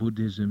talking about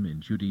Buddhism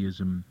and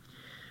Judaism.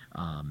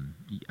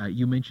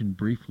 You mentioned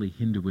briefly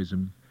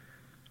Hinduism.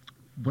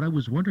 What I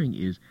was wondering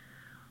is,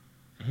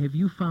 Have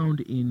you found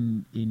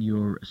in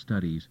your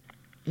studies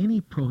any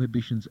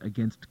prohibitions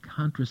against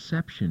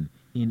contraception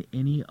in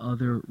any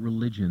other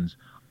religions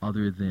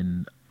other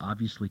than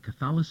obviously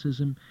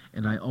Catholicism?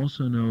 And I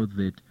also know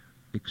that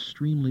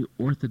extremely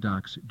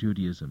Orthodox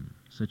Judaism,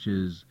 such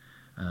as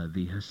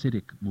the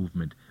Hasidic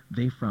movement,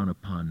 they frown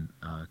upon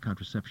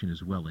contraception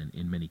as well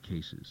in many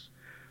cases.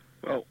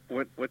 Well,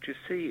 what you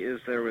see is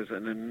there was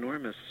an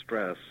enormous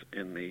stress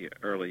in the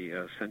early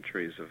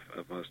centuries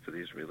of most of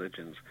these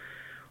religions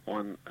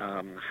on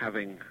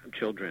having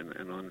children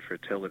and on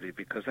fertility,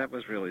 because that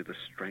was really the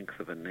strength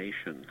of a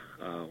nation,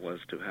 was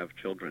to have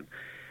children.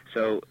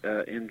 So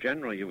in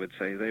general, you would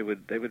say they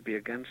would be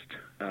against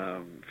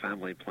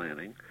family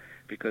planning,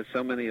 because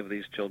so many of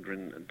these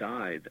children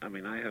died. I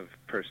mean, I have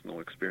personal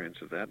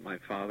experience of that. My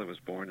father was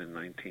born in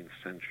 19th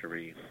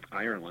century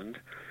Ireland,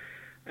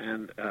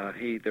 and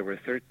there were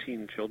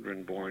 13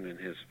 children born in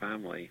his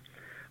family,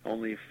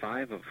 only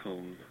 5 of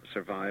whom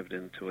survived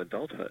into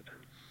adulthood.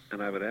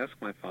 And I would ask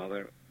my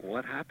father,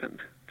 what happened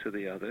to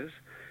the others?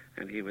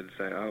 And he would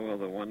say, oh, well,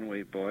 the one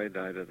wee boy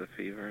died of the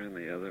fever, and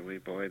the other wee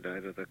boy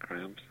died of the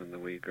cramps, and the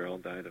wee girl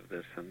died of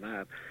this and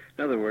that.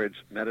 In other words,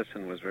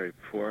 medicine was very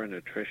poor,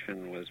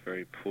 nutrition was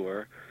very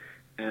poor,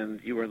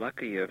 and you were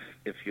lucky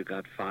if you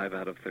got 5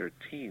 out of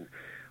 13.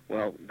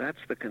 Well, that's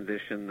the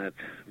condition that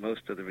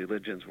most of the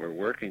religions were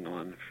working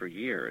on for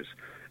years.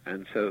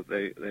 And so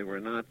they were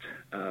not,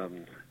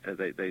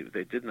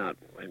 they did not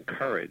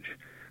encourage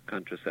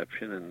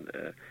contraception,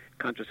 and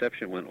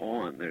contraception went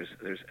on.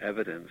 There's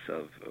evidence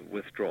of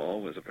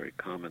withdrawal was a very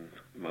common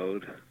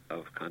mode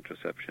of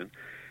contraception,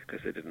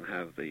 because they didn't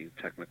have the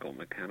technical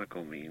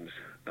mechanical means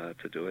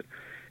to do it.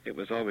 It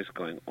was always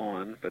going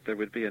on, but there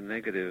would be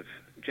a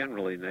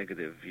generally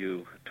negative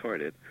view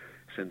toward it,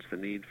 since the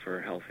need for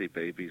healthy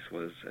babies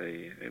was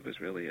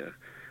really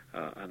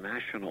a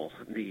national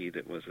need.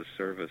 It was a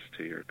service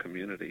to your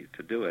community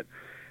to do it.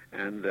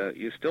 And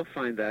you still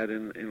find that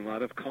in a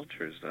lot of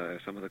cultures.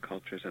 Some of the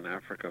cultures in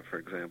Africa, for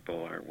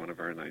example, one of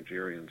our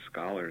Nigerian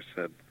scholars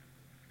said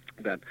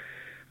that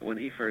when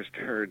he first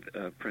heard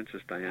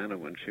Princess Diana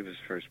when she was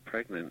first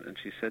pregnant, and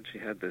she said she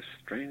had this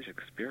strange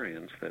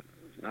experience that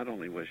not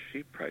only was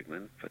she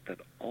pregnant, but that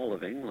all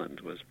of England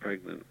was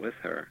pregnant with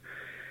her.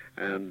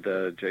 And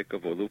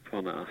Jacob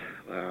Olupona,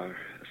 a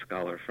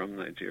scholar from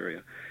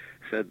Nigeria,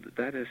 said,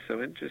 that is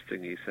so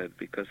interesting, he said,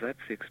 because that's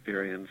the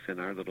experience in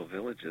our little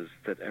villages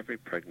that every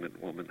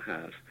pregnant woman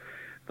has.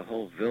 The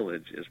whole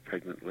village is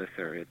pregnant with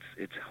her.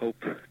 It's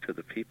hope to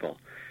the people.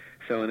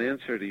 So in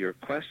answer to your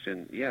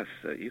question, yes,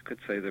 you could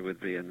say there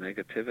would be a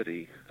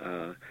negativity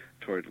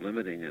toward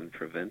limiting and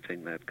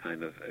preventing that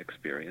kind of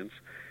experience,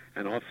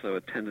 and also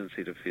a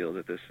tendency to feel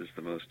that this is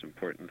the most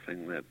important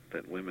thing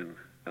that women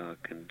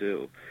can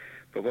do.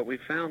 But what we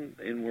found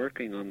in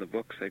working on the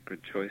book Sacred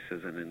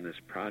Choices and in this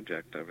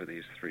project over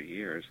these 3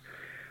 years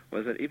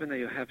was that even though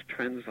you have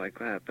trends like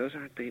that, those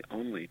aren't the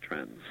only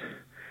trends.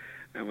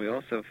 And we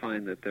also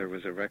find that there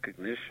was a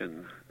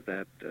recognition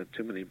that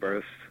too many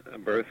births, a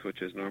birth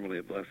which is normally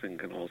a blessing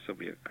can also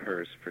be a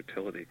curse,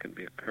 fertility can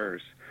be a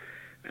curse,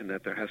 and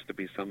that there has to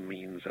be some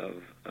means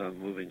of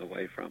moving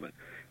away from it.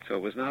 So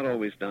it was not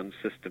always done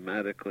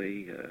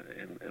systematically.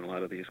 In a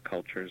lot of these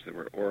cultures, there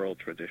were oral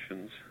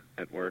traditions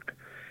at work.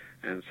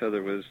 And so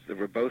there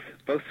were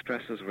both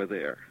stresses were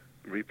there.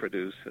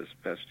 Reproduce as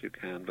best you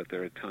can, but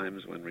there are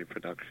times when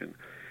reproduction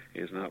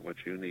is not what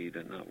you need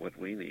and not what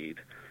we need.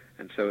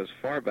 And so as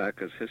far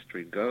back as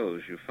history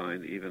goes, you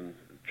find even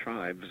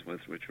tribes,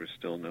 which were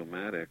still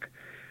nomadic,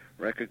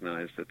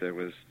 recognized that there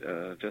was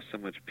just so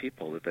much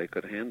people that they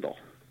could handle.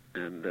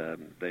 And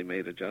they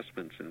made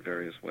adjustments in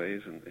various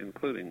ways,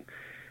 including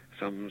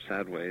some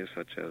sad ways,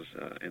 such as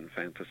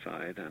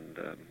infanticide, and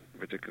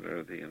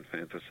particularly the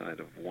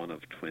infanticide of one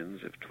of twins.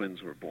 If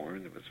twins were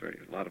born, it was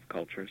a lot of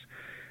cultures.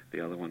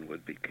 The other one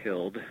would be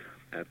killed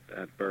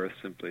at birth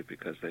simply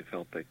because they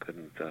felt they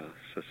couldn't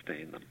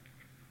sustain them.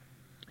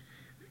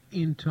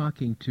 In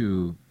talking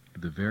to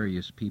the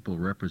various people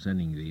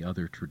representing the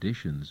other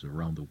traditions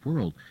around the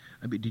world,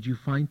 I mean, did you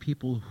find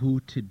people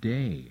who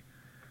today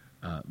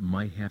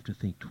might have to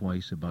think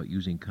twice about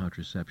using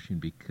contraception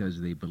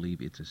because they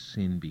believe it's a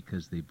sin,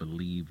 because they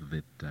believe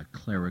that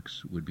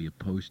clerics would be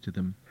opposed to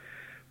them?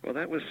 Well,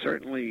 that was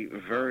certainly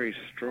very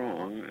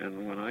strong,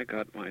 and when I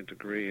got my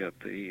degree at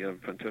the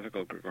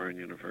Pontifical Gregorian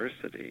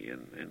University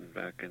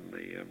back in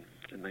the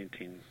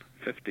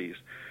 1950s,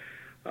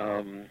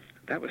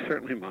 that was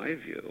certainly my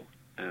view,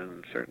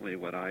 and certainly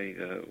what I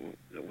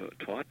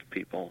taught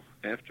people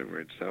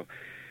afterwards. So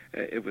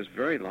it was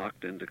very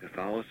locked into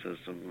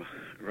Catholicism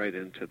right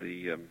into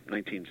the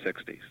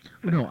 1960s.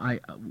 No,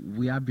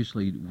 we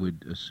obviously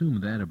would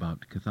assume that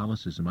about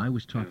Catholicism. I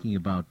was talking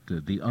about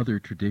the other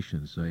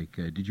traditions. Like,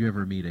 did you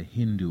ever meet a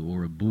Hindu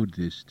or a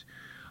Buddhist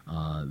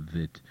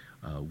that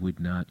would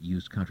not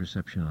use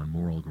contraception on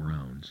moral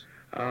grounds?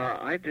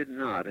 I did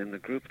not. And the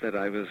group that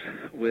I was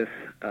with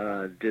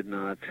did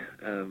not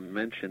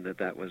mention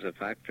that was a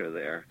factor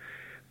there.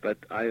 But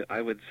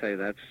I would say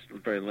that's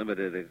very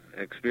limited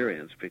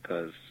experience,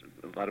 because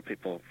a lot of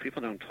people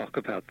don't talk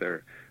about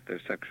their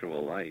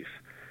sexual life.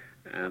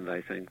 And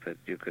I think that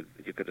you could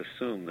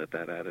assume that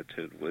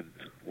attitude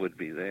would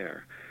be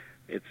there.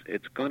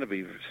 It's going to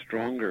be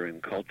stronger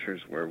in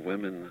cultures where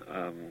women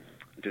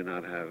do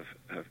not have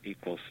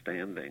equal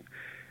standing.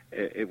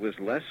 It was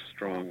less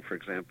strong, for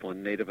example,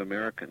 in Native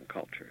American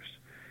cultures.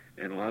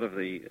 And a lot of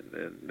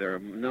there are a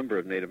number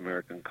of Native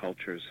American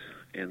cultures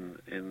in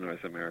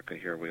North America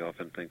here. We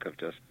often think of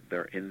just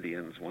they're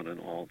Indians, one and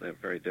all. They have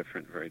very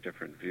different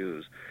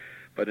views.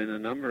 But in a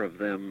number of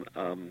them,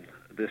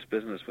 this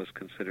business was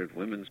considered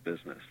women's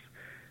business.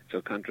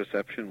 So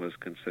contraception was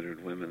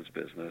considered women's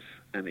business,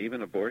 and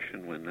even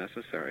abortion, when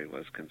necessary,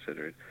 was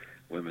considered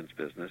women's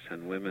business,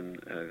 and women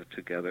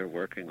together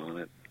working on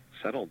it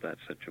settled that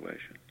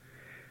situation.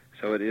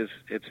 So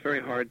it's very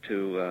hard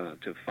to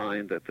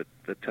find that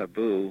the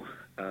taboo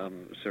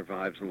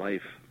survives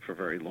life for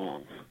very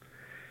long,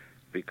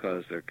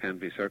 because there can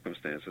be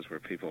circumstances where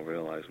people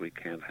realize we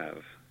can't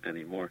have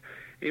any more.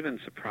 Even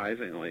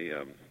surprisingly,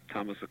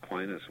 Thomas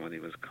Aquinas, when he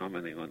was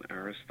commenting on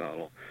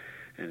Aristotle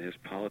and his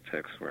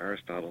Politics, where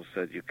Aristotle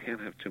said you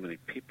can't have too many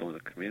people in a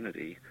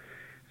community,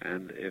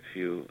 and if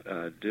you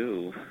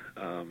do,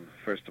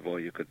 first of all,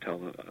 you could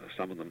tell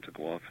some of them to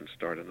go off and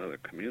start another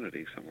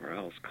community somewhere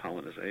else,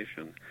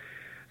 colonization.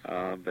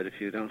 But if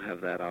you don't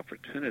have that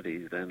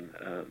opportunity, then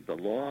the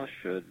law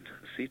should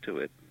see to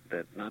it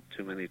that not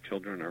too many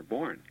children are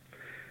born.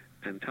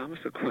 And Thomas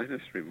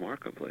Aquinas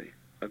remarkably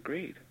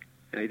agreed.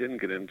 And he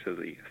didn't get into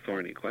the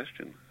thorny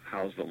question,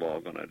 how's the law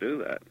going to do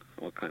that?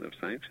 What kind of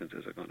sanctions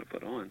is it going to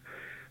put on?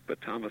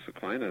 But Thomas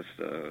Aquinas,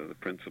 the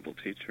principal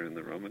teacher in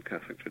the Roman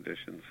Catholic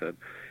tradition, said,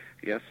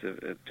 yes,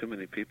 if too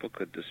many people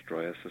could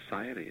destroy a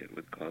society. It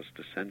would cause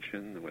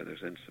dissension where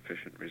there's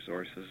insufficient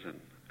resources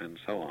and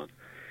so on.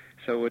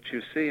 So what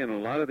you see in a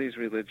lot of these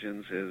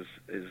religions is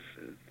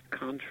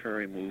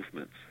contrary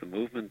movements. The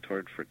movement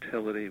toward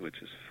fertility,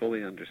 which is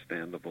fully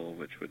understandable,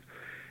 which would,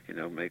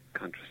 make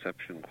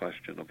contraception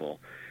questionable,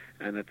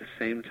 and at the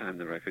same time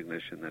the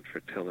recognition that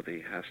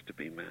fertility has to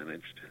be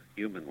managed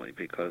humanly,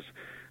 because,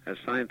 as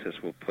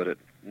scientists will put it,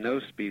 no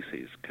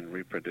species can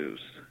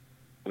reproduce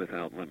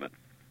without limit.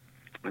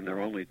 And there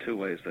are only two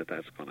ways that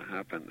that's going to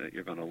happen, that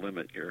you're going to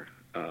limit your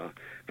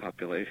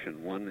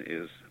population. One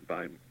is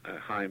by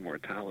high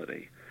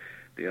mortality.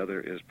 The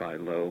other is by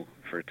low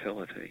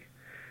fertility.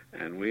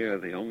 And we are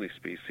the only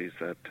species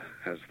that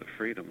has the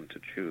freedom to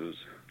choose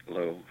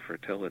low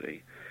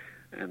fertility.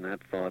 And that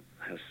thought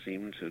has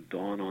seemed to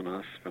dawn on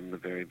us from the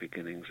very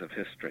beginnings of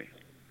history.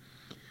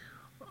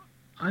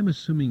 I'm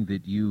assuming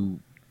that you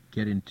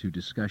get into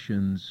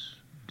discussions,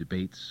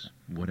 debates,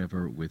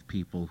 whatever, with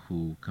people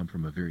who come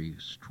from a very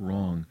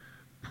strong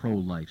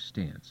pro-life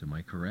stance. Am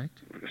I correct?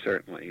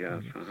 Certainly,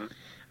 yes. Uh-huh.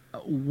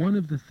 One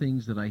of the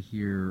things that I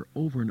hear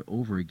over and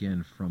over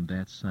again from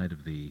that side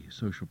of the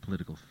social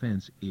political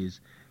fence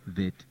is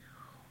that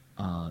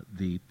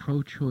the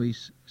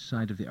pro-choice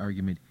side of the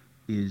argument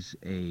is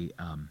a,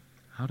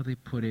 how do they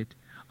put it,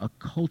 a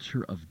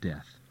culture of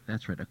death.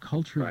 That's right, a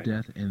culture of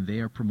death, and they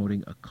are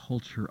promoting a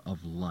culture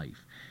of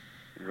life.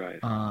 Right.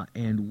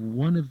 And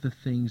one of the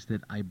things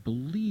that I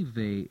believe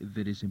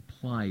that is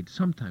implied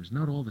sometimes,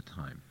 not all the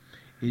time,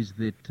 is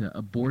that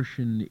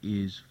abortion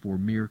is for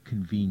mere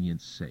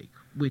convenience sake,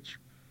 which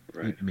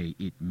it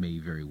may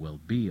very well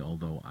be,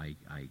 although I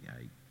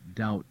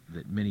doubt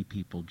that many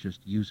people just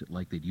use it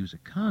like they'd use a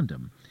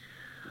condom.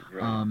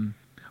 Right.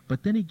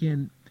 But then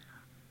again,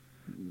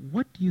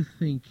 what do you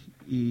think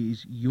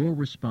is your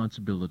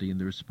responsibility and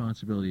the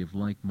responsibility of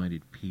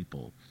like-minded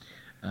people?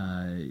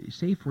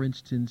 Say, for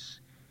instance,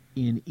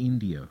 in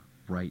India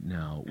right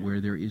now, where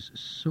there is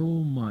so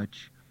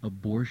much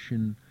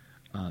abortion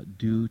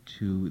due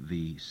to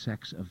the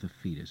sex of the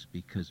fetus,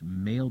 because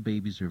male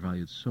babies are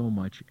valued so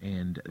much,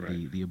 and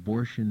the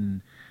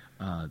abortion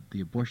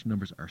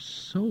numbers are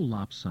so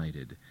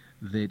lopsided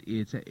that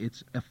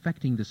it's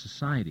affecting the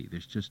society.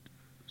 There's just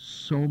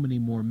so many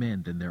more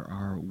men than there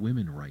are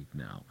women right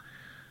now.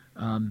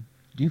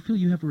 Do you feel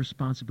you have a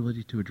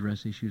responsibility to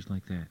address issues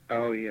like that?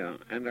 Oh, yeah,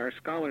 and our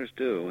scholars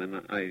do,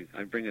 and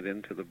I bring it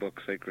into the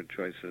book Sacred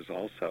Choices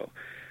also,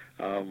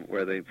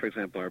 where they, for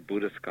example, our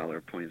Buddhist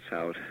scholar points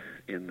out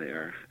in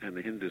there, and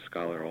the Hindu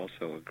scholar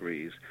also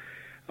agrees,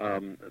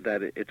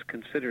 that it's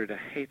considered a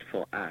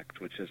hateful act,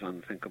 which is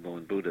unthinkable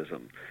in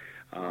Buddhism.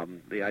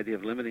 The idea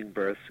of limiting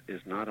births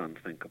is not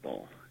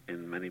unthinkable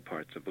in many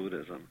parts of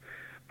Buddhism,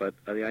 but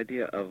the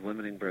idea of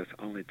limiting births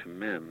only to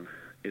men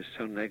is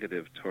so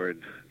negative toward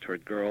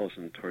girls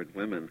and toward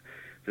women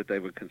that they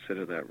would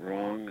consider that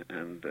wrong,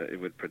 and it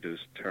would produce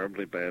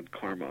terribly bad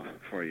karma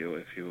for you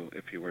if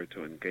you were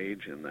to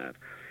engage in that.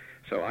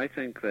 So I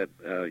think that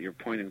you're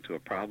pointing to a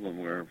problem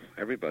where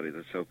everybody,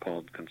 the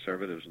so-called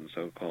conservatives and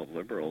so-called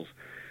liberals,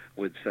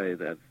 would say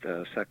that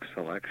sex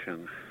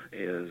selection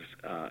is,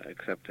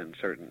 except in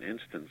certain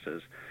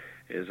instances,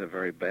 is a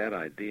very bad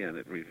idea, and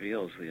it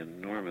reveals the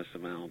enormous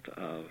amount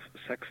of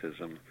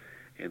sexism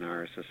in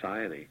our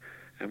society.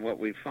 And what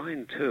we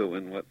find, too,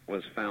 and what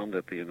was found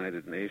at the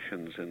United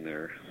Nations in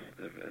their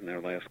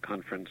last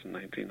conference in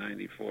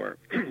 1994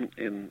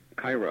 in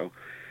Cairo,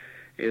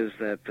 is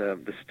that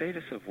the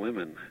status of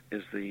women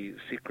is the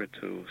secret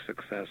to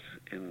success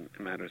in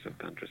matters of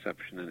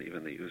contraception and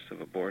even the use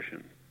of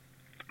abortion.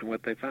 And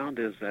what they found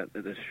is that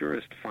the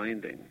surest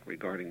finding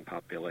regarding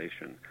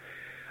population,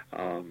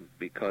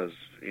 because,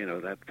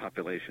 that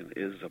population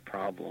is a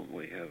problem.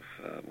 We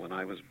have, when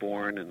I was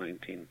born in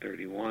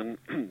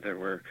 1931, there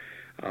were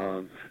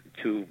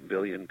 2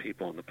 billion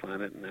people on the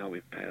planet, and now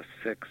we've passed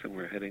 6, and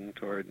we're heading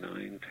toward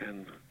 9,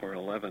 10, or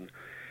 11.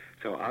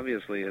 So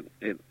obviously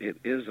it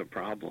is a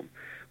problem.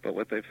 But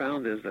what they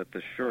found is that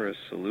the surest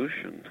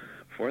solution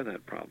for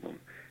that problem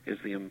is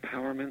the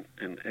empowerment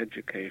and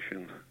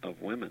education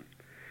of women.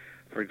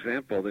 For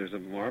example, there's a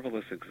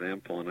marvelous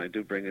example, and I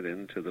do bring it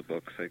into the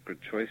book, Sacred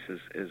Choices,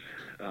 is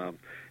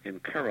in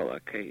Kerala,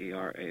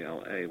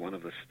 Kerala, one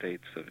of the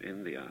states of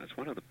India. It's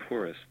one of the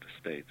poorest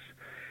states.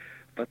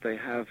 But they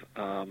have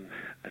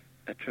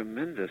a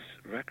tremendous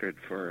record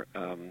for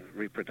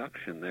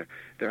reproduction.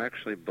 They're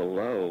actually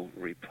below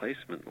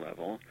replacement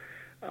level,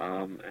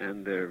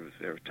 and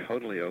they're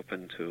totally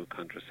open to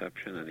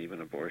contraception and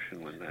even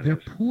abortion when that they're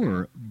is.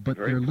 Poor, but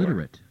Very they're poor.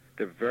 literate.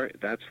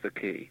 That's the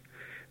key.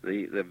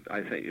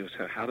 I think you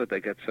said, how did they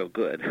get so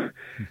good?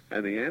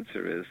 And the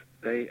answer is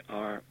they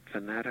are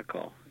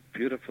fanatical,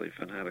 beautifully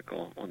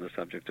fanatical on the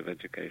subject of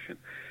education.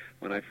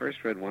 When I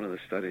first read one of the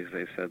studies,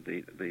 they said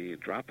the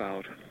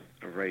dropout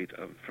rate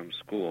from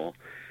school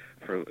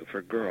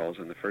for girls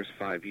in the first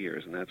 5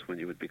 years, and that's when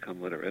you would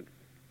become literate,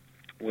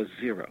 was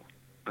 0.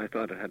 I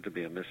thought it had to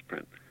be a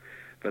misprint.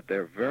 But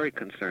they're very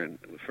concerned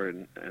for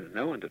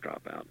no one to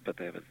drop out, but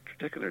they have a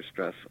particular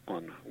stress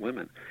on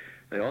women.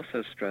 They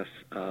also stress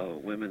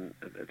women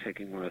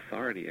taking more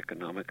authority,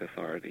 economic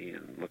authority,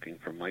 and looking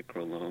for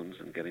microloans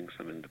and getting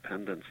some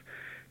independence.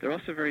 They're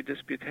also very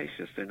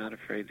disputatious. They're not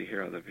afraid to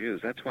hear other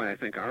views. That's why I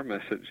think our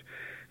message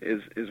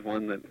is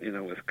one that,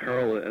 with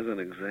Kerala as an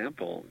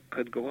example,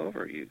 could go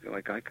over.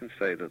 Like I can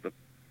say to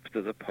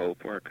the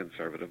Pope or a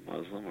conservative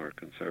Muslim or a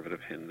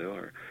conservative Hindu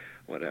or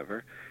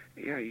whatever,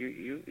 yeah,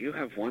 you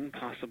have one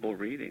possible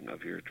reading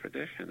of your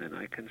tradition, and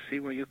I can see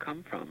where you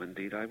come from.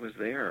 Indeed, I was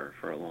there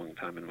for a long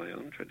time in my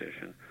own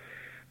tradition.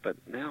 But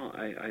now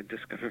I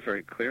discover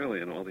very clearly,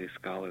 and all these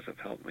scholars have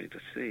helped me to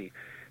see,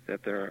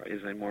 that there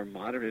is a more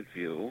moderate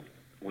view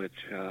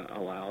which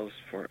allows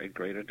for a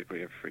greater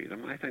degree of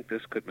freedom. I think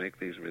this could make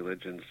these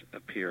religions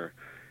appear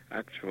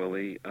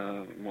actually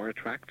more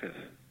attractive.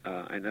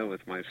 I know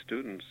with my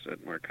students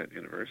at Marquette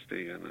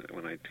University, and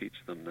when I teach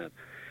them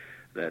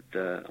that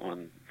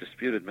on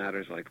disputed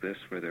matters like this,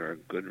 where there are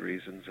good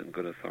reasons and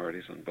good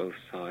authorities on both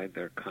sides,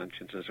 their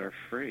consciences are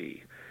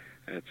free.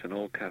 It's an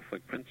old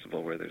Catholic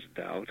principle where there's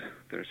doubt,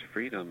 there's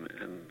freedom,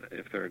 and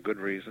if there are good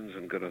reasons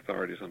and good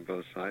authorities on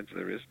both sides,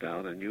 there is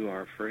doubt, and you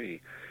are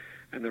free.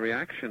 And the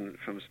reaction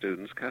from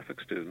students,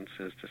 Catholic students,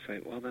 is to say,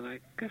 well, then I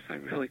guess I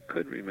really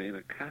could remain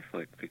a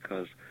Catholic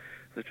because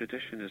the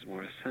tradition is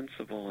more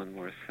sensible and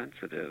more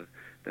sensitive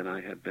than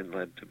I had been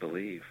led to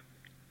believe.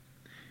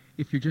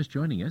 If you're just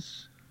joining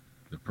us,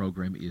 the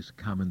program is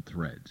Common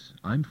Threads.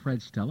 I'm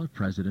Fred Stella,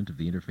 president of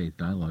the Interfaith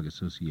Dialogue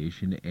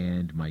Association,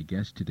 and my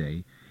guest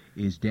today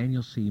is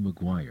Daniel C.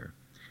 McGuire.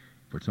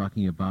 We're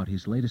talking about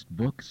his latest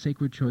book,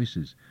 Sacred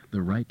Choices,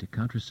 The Right to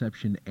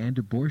Contraception and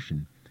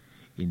Abortion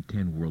in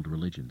 10 World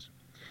Religions.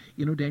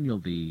 Daniel,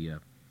 the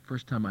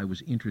first time I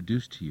was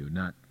introduced to you,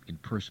 not in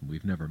person,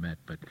 we've never met,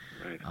 but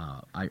Right.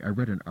 I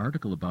read an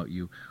article about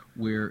you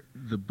where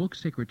the book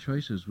Sacred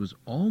Choices was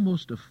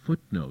almost a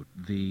footnote.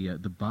 The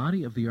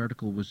body of the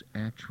article was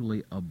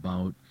actually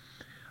about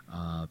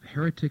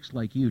heretics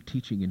like you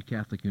teaching in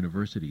Catholic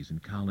universities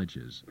and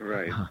colleges.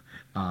 Right.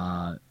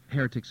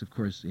 Heretics, of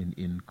course,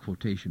 in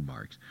quotation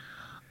marks.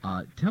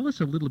 Tell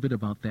us a little bit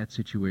about that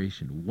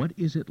situation. What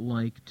is it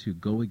like to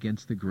go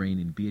against the grain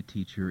and be a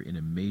teacher in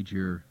a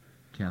major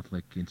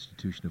Catholic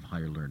institution of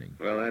higher learning?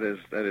 Well, that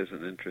is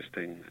an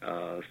interesting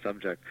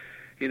subject.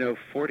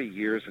 40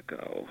 years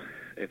ago,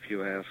 if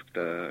you asked,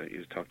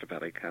 you talked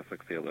about a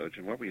Catholic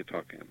theologian, what were you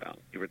talking about?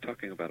 You were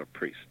talking about a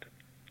priest.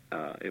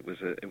 It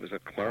was a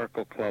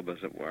clerical club, as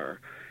it were,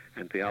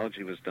 and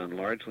theology was done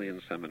largely in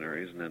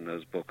seminaries, and then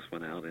those books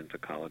went out into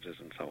colleges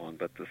and so on.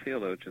 But the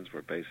theologians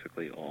were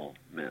basically all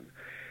men.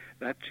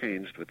 That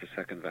changed with the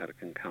Second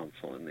Vatican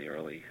Council in the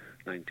early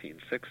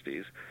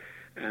 1960s.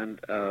 And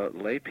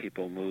lay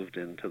people moved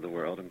into the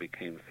world and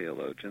became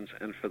theologians.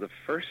 And for the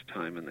first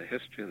time in the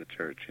history of the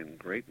Church, in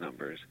great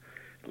numbers,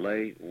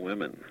 lay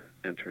women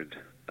entered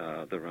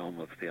the realm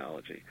of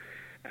theology.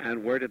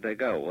 And where did they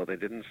go? Well, they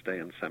didn't stay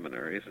in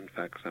seminaries. In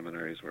fact,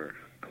 seminaries were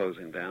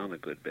closing down a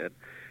good bit.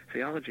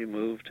 Theology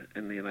moved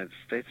in the United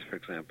States, for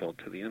example,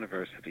 to the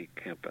university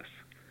campus.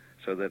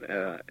 So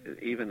that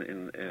even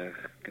in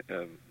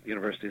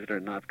universities that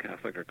are not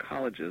Catholic or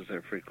colleges,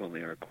 there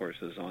frequently are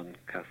courses on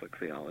Catholic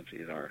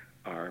theology that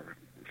are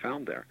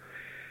found there.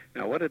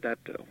 Now, what did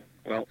that do?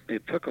 Well,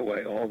 it took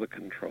away all the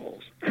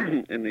controls.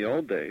 In the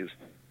old days,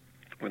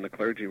 when the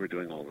clergy were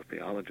doing all the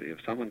theology, if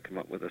someone came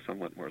up with a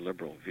somewhat more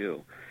liberal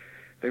view,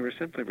 They were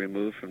simply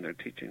removed from their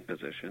teaching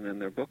position,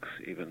 and their books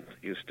even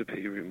used to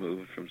be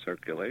removed from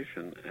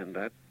circulation, and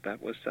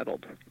that was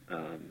settled.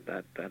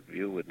 That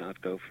view would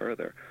not go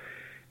further.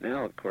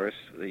 Now, of course,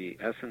 the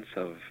essence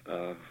of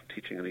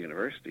teaching in a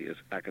university is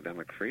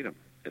academic freedom.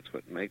 It's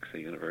what makes a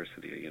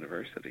university a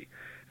university.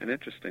 And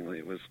interestingly,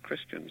 it was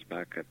Christians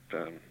back at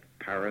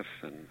Paris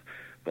and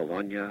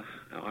Bologna,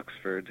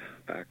 Oxford,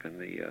 back in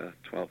the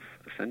 12th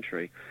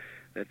century,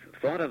 that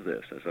thought of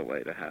this as a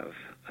way to have,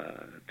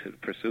 to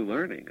pursue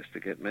learning, is to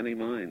get many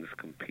minds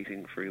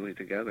competing freely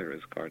together,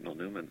 as Cardinal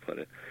Newman put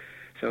it.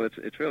 So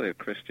it's really a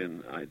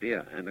Christian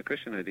idea, and the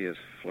Christian idea is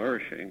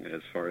flourishing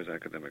as far as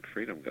academic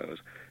freedom goes.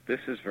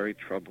 This is very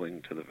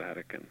troubling to the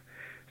Vatican.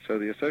 So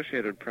the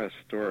Associated Press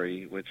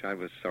story, which I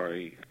was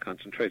sorry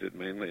concentrated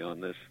mainly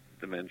on this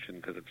dimension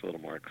because it's a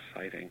little more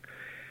exciting,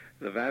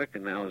 the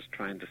Vatican now is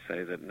trying to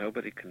say that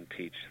nobody can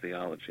teach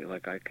theology,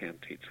 like I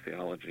can't teach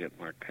theology at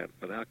Marquette,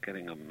 without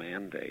getting a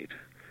mandate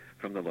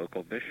from the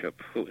local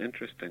bishop, who,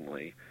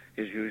 interestingly,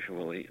 is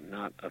usually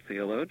not a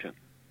theologian.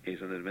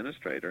 He's an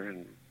administrator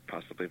and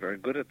possibly very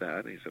good at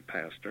that. He's a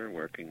pastor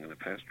working in a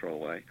pastoral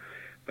way,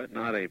 but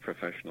not a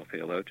professional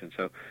theologian.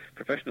 So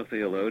professional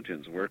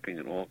theologians working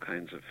in all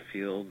kinds of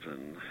fields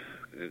and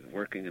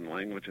working in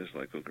languages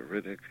like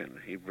Ugaritic and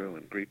Hebrew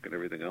and Greek and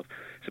everything else,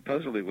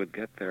 supposedly would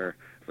get their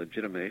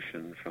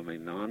legitimation from a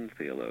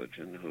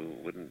non-theologian who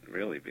wouldn't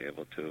really be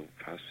able to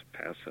pass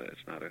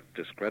it's not a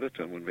discredit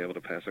to him, wouldn't be able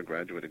to pass a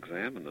graduate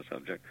exam in the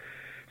subject.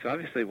 So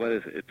obviously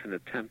it's an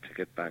attempt to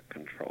get back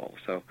control.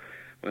 So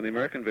when the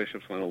American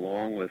bishops went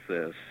along with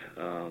this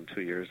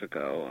 2 years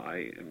ago,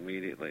 I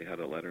immediately had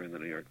a letter in the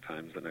New York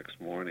Times the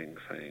next morning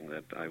saying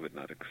that I would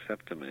not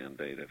accept a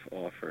mandate. If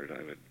offered,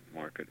 I would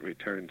mark it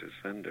return to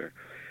sender,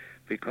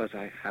 because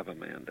I have a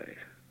mandate.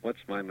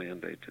 What's my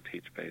mandate to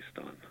teach based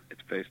on?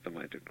 It's based on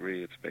my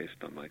degree. It's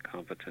based on my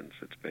competence.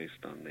 It's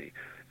based on the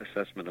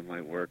assessment of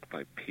my work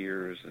by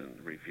peers and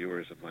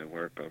reviewers of my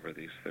work over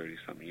these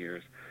 30-some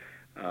years.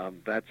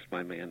 That's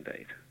my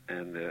mandate,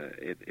 and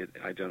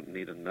I don't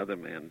need another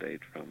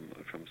mandate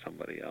from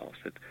somebody else.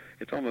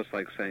 It's almost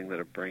like saying that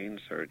a brain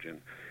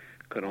surgeon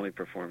could only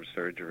perform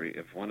surgery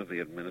if one of the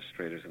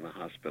administrators in the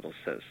hospital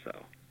says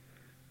so,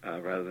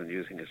 rather than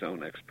using his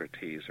own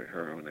expertise or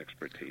her own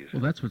expertise.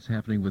 Well, that's what's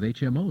happening with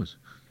HMOs.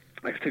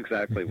 That's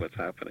exactly what's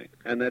happening,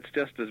 and that's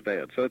just as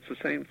bad. So it's the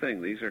same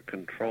thing. These are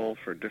control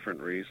for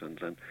different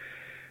reasons, and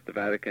the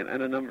Vatican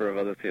and a number of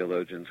other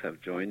theologians have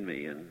joined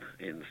me in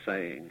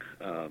saying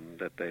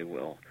that they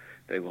will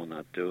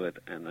not do it,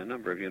 and a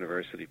number of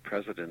university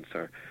presidents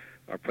are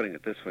putting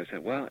it this way,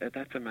 saying, well,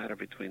 that's a matter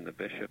between the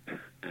bishop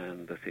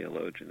and the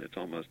theologian. It's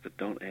almost a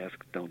don't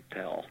ask, don't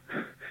tell.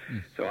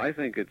 So I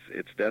think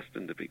it's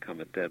destined to become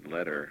a dead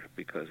letter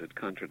because it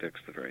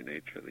contradicts the very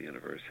nature of the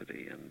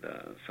university, and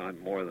so I'm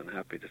more than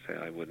happy to say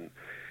I wouldn't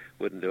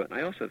do it. And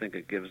I also think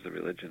it gives the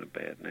religion a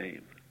bad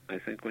name. I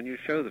think when you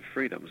show the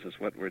freedoms, as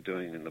what we're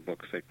doing in the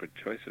book Sacred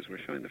Choices, we're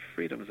showing the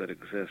freedoms that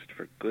exist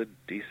for good,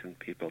 decent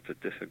people to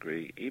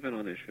disagree, even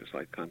on issues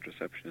like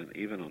contraception and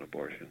even on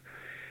abortion,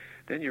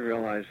 then you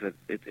realize that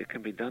it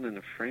can be done in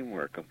the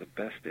framework of the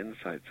best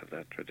insights of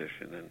that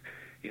tradition, and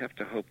you have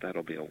to hope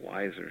that'll be a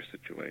wiser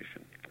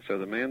situation. So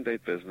the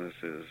mandate business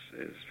is,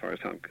 as far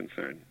as I'm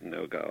concerned,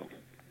 no-go.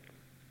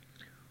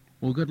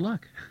 Well, good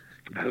luck.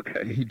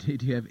 Okay. Do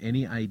you have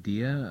any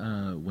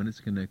idea when it's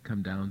going to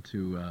come down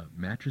to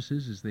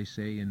mattresses, as they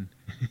say in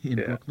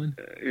Brooklyn?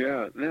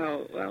 Yeah.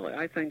 No. Well,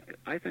 I think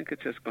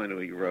it's just going to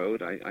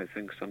erode. I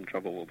think some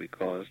trouble will be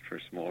caused for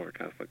smaller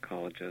Catholic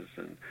colleges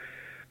and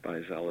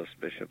by zealous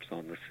bishops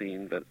on the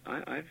scene. But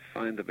I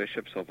find the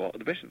bishops have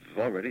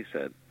already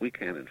said we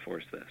can't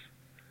enforce this.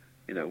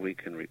 You know, we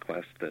can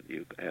request that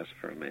you ask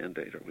for a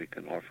mandate, or we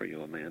can offer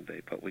you a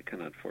mandate, but we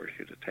cannot force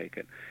you to take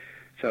it.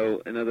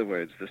 So, in other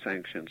words, the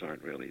sanctions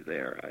aren't really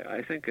there.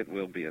 I think it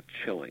will be a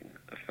chilling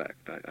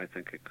effect. I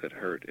think it could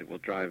hurt. It will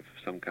drive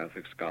some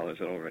Catholic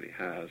scholars, it already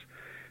has,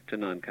 to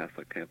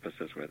non-Catholic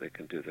campuses where they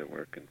can do their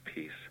work in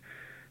peace.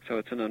 So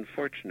it's an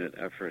unfortunate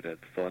effort at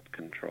thought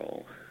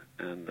control,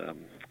 and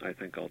I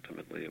think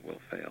ultimately it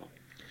will fail.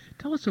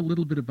 Tell us a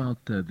little bit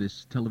about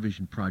this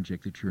television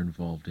project that you're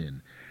involved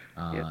in.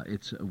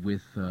 It's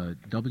with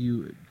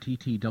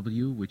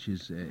WTTW, which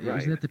is, right.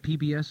 Isn't that the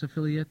PBS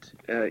affiliate?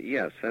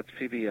 Yes, that's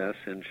PBS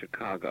in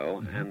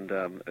Chicago, and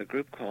a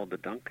group called the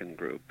Duncan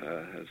Group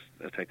has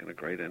taken a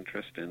great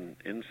interest in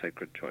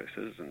Sacred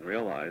Choices and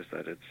realized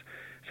that it's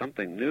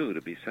something new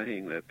to be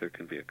saying that there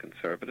can be a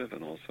conservative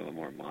and also a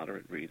more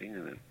moderate reading,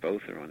 and that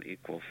both are on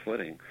equal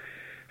footing.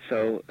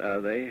 So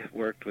they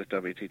worked with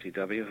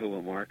WTTW, who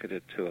will market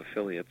it to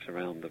affiliates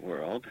around the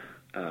world,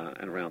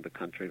 and around the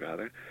country,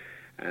 rather.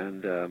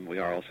 And we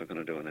are also going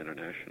to do an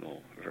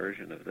international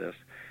version of this.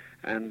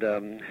 And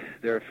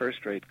they're a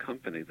first-rate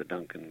company, the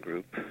Duncan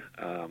Group.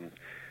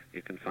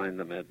 You can find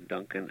them at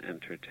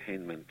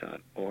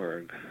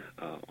duncanentertainment.org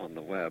on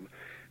the web.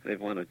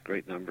 They've won a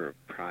great number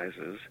of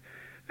prizes.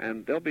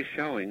 And they'll be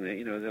showing,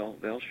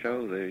 they'll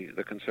show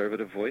the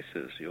conservative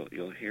voices.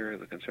 You'll hear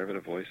the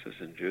conservative voices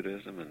in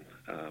Judaism and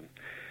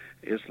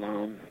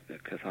Islam,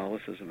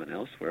 Catholicism, and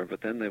elsewhere,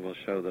 but then they will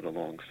show that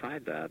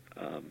alongside that,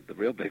 the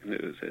real big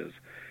news is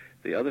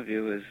the other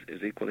view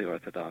is equally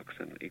orthodox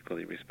and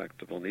equally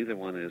respectable. Neither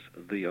one is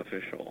the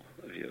official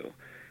view.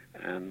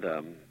 And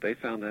they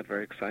found that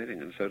very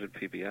exciting, and so did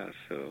PBS,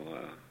 who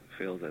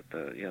feel that,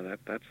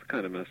 that's the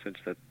kind of message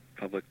that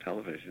public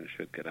television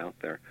should get out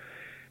there.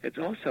 It's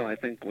also, I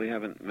think we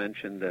haven't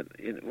mentioned that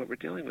what we're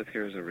dealing with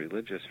here is a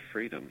religious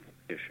freedom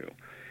issue.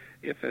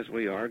 If, as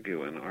we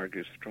argue, and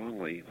argue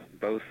strongly,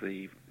 both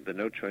the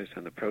no-choice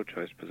and the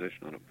pro-choice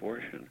position on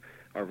abortion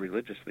are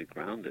religiously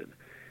grounded,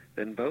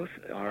 then both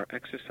are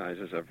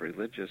exercises of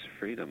religious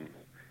freedom,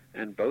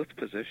 and both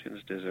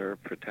positions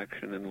deserve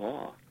protection in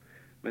law.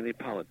 Many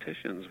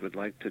politicians would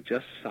like to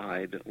just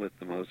side with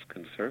the most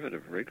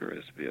conservative,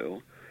 rigorous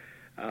view,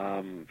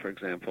 for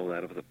example,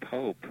 that of the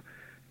Pope,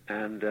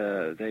 and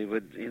they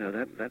would,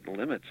 that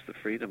limits the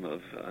freedom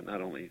of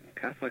not only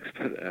Catholics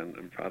but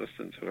and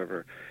Protestants,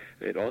 whoever.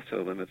 It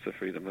also limits the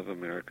freedom of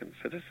American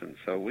citizens.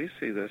 So we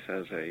see this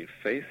as a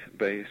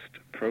faith-based,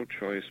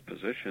 pro-choice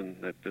position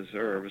that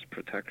deserves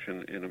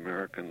protection in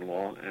American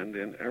law and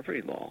in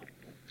every law.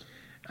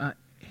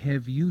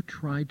 Have you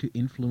tried to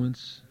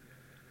influence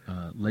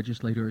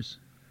legislators?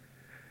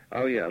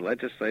 Oh, yeah,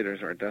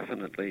 legislators are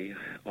definitely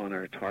on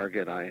our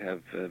target. I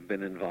have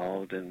been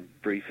involved in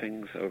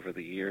briefings over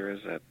the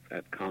years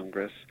at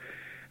Congress.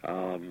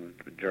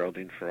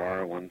 Geraldine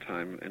Ferrara one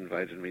time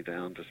invited me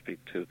down to speak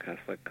to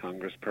Catholic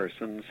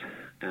congresspersons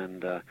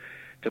and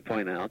to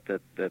point out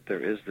that there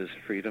is this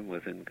freedom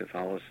within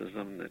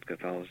Catholicism, that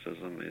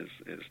Catholicism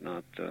is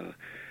not a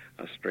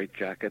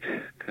straitjacket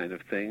kind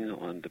of thing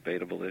on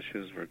debatable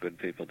issues where good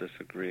people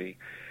disagree.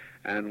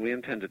 And we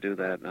intend to do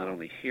that not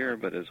only here,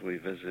 but as we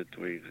visit,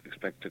 we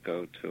expect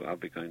to I'll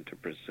be going to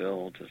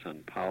Brazil, to Sao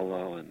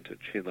Paulo, and to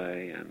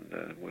Chile,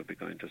 and we'll be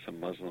going to some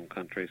Muslim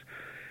countries.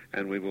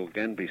 And we will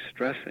again be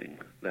stressing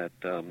that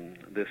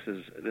this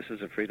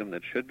is a freedom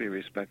that should be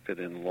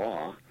respected in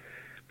law,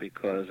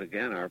 because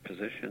again our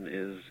position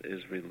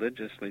is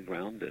religiously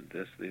grounded.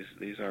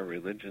 These are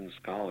religion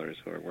scholars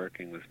who are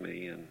working with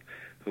me and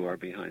who are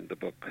behind the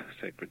book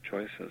Sacred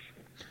Choices.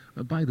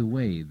 By the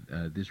way,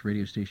 this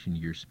radio station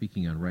you're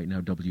speaking on right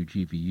now,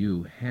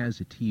 WGVU,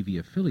 has a TV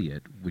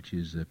affiliate, which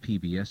is a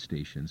PBS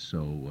station,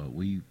 so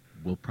we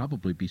will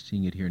probably be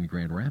seeing it here in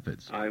Grand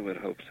Rapids. I would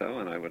hope so,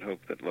 and I would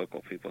hope that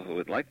local people who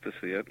would like to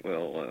see it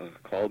will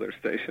call their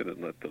station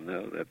and let them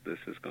know that this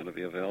is going to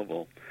be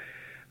available.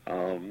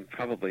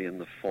 Probably in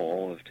the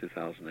fall of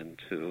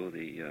 2002,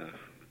 the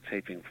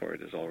taping for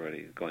it is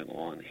already going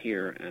on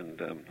here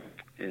and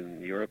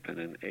in Europe and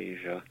in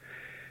Asia,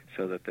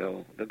 so that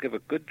they'll give a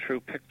good, true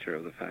picture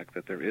of the fact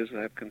that there is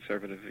that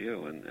conservative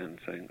view and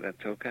saying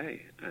that's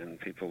okay, and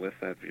people with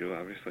that view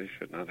obviously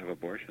should not have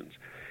abortions.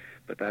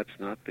 But that's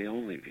not the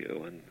only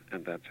view,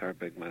 and that's our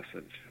big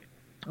message.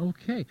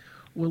 Okay.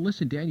 Well,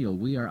 listen, Daniel,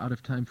 we are out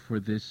of time for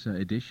this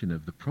edition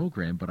of the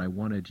program, but I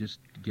want to just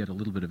get a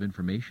little bit of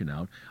information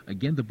out.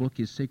 Again, the book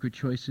is Sacred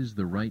Choices,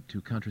 The Right to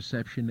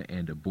Contraception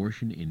and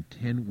Abortion in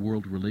 10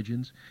 World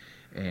Religions,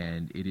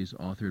 and it is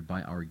authored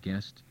by our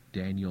guest,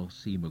 Daniel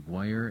C.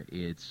 McGuire.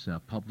 It's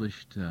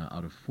published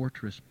out of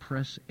Fortress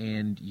Press,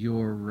 and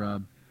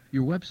your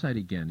website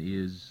again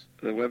is...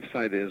 The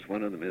website is,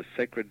 one of them is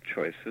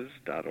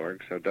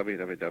sacredchoices.org, so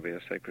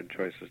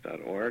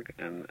www.sacredchoices.org,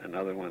 and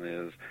another one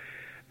is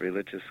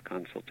Religious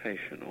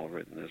Consultation, all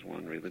written as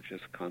one,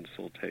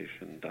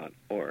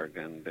 religiousconsultation.org,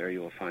 and there you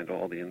will find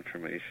all the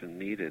information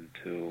needed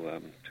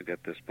to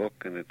get this book,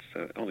 and it's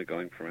only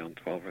going for around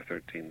 $12 or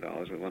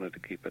 $13. We wanted to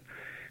keep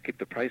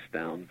the price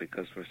down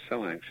because we're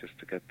so anxious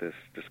to get this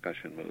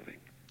discussion moving.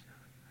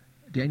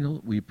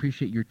 Daniel, we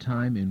appreciate your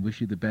time and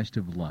wish you the best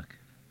of luck.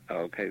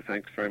 Okay,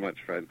 thanks very much,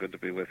 Fred. Good to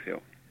be with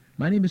you.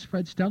 My name is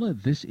Fred Stella.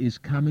 This is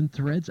Common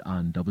Threads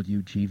on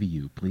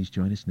WGVU. Please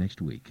join us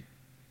next week.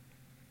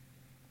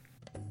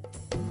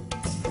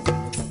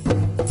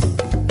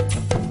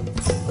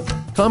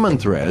 Common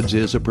Threads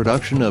is a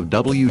production of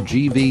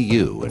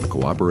WGVU in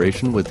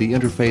cooperation with the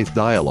Interfaith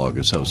Dialogue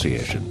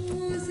Association.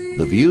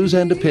 The views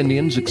and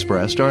opinions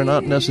expressed are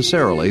not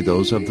necessarily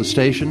those of the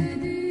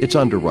station, its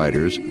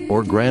underwriters,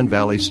 or Grand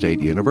Valley State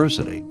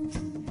University.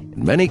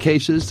 In many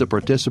cases, the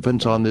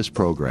participants on this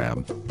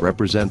program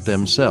represent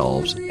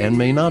themselves and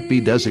may not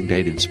be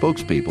designated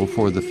spokespeople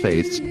for the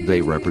faiths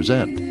they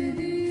represent.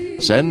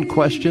 Send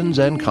questions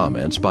and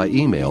comments by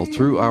email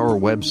through our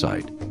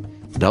website,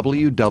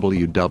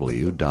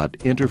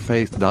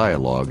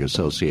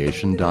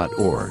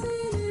 www.interfaithdialogueassociation.org.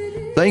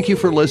 Thank you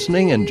for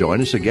listening, and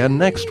join us again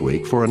next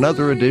week for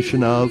another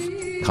edition of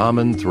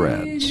Common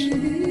Threads.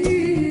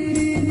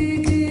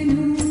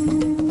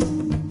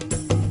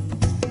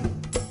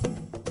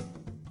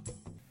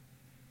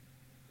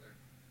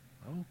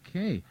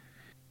 Okay.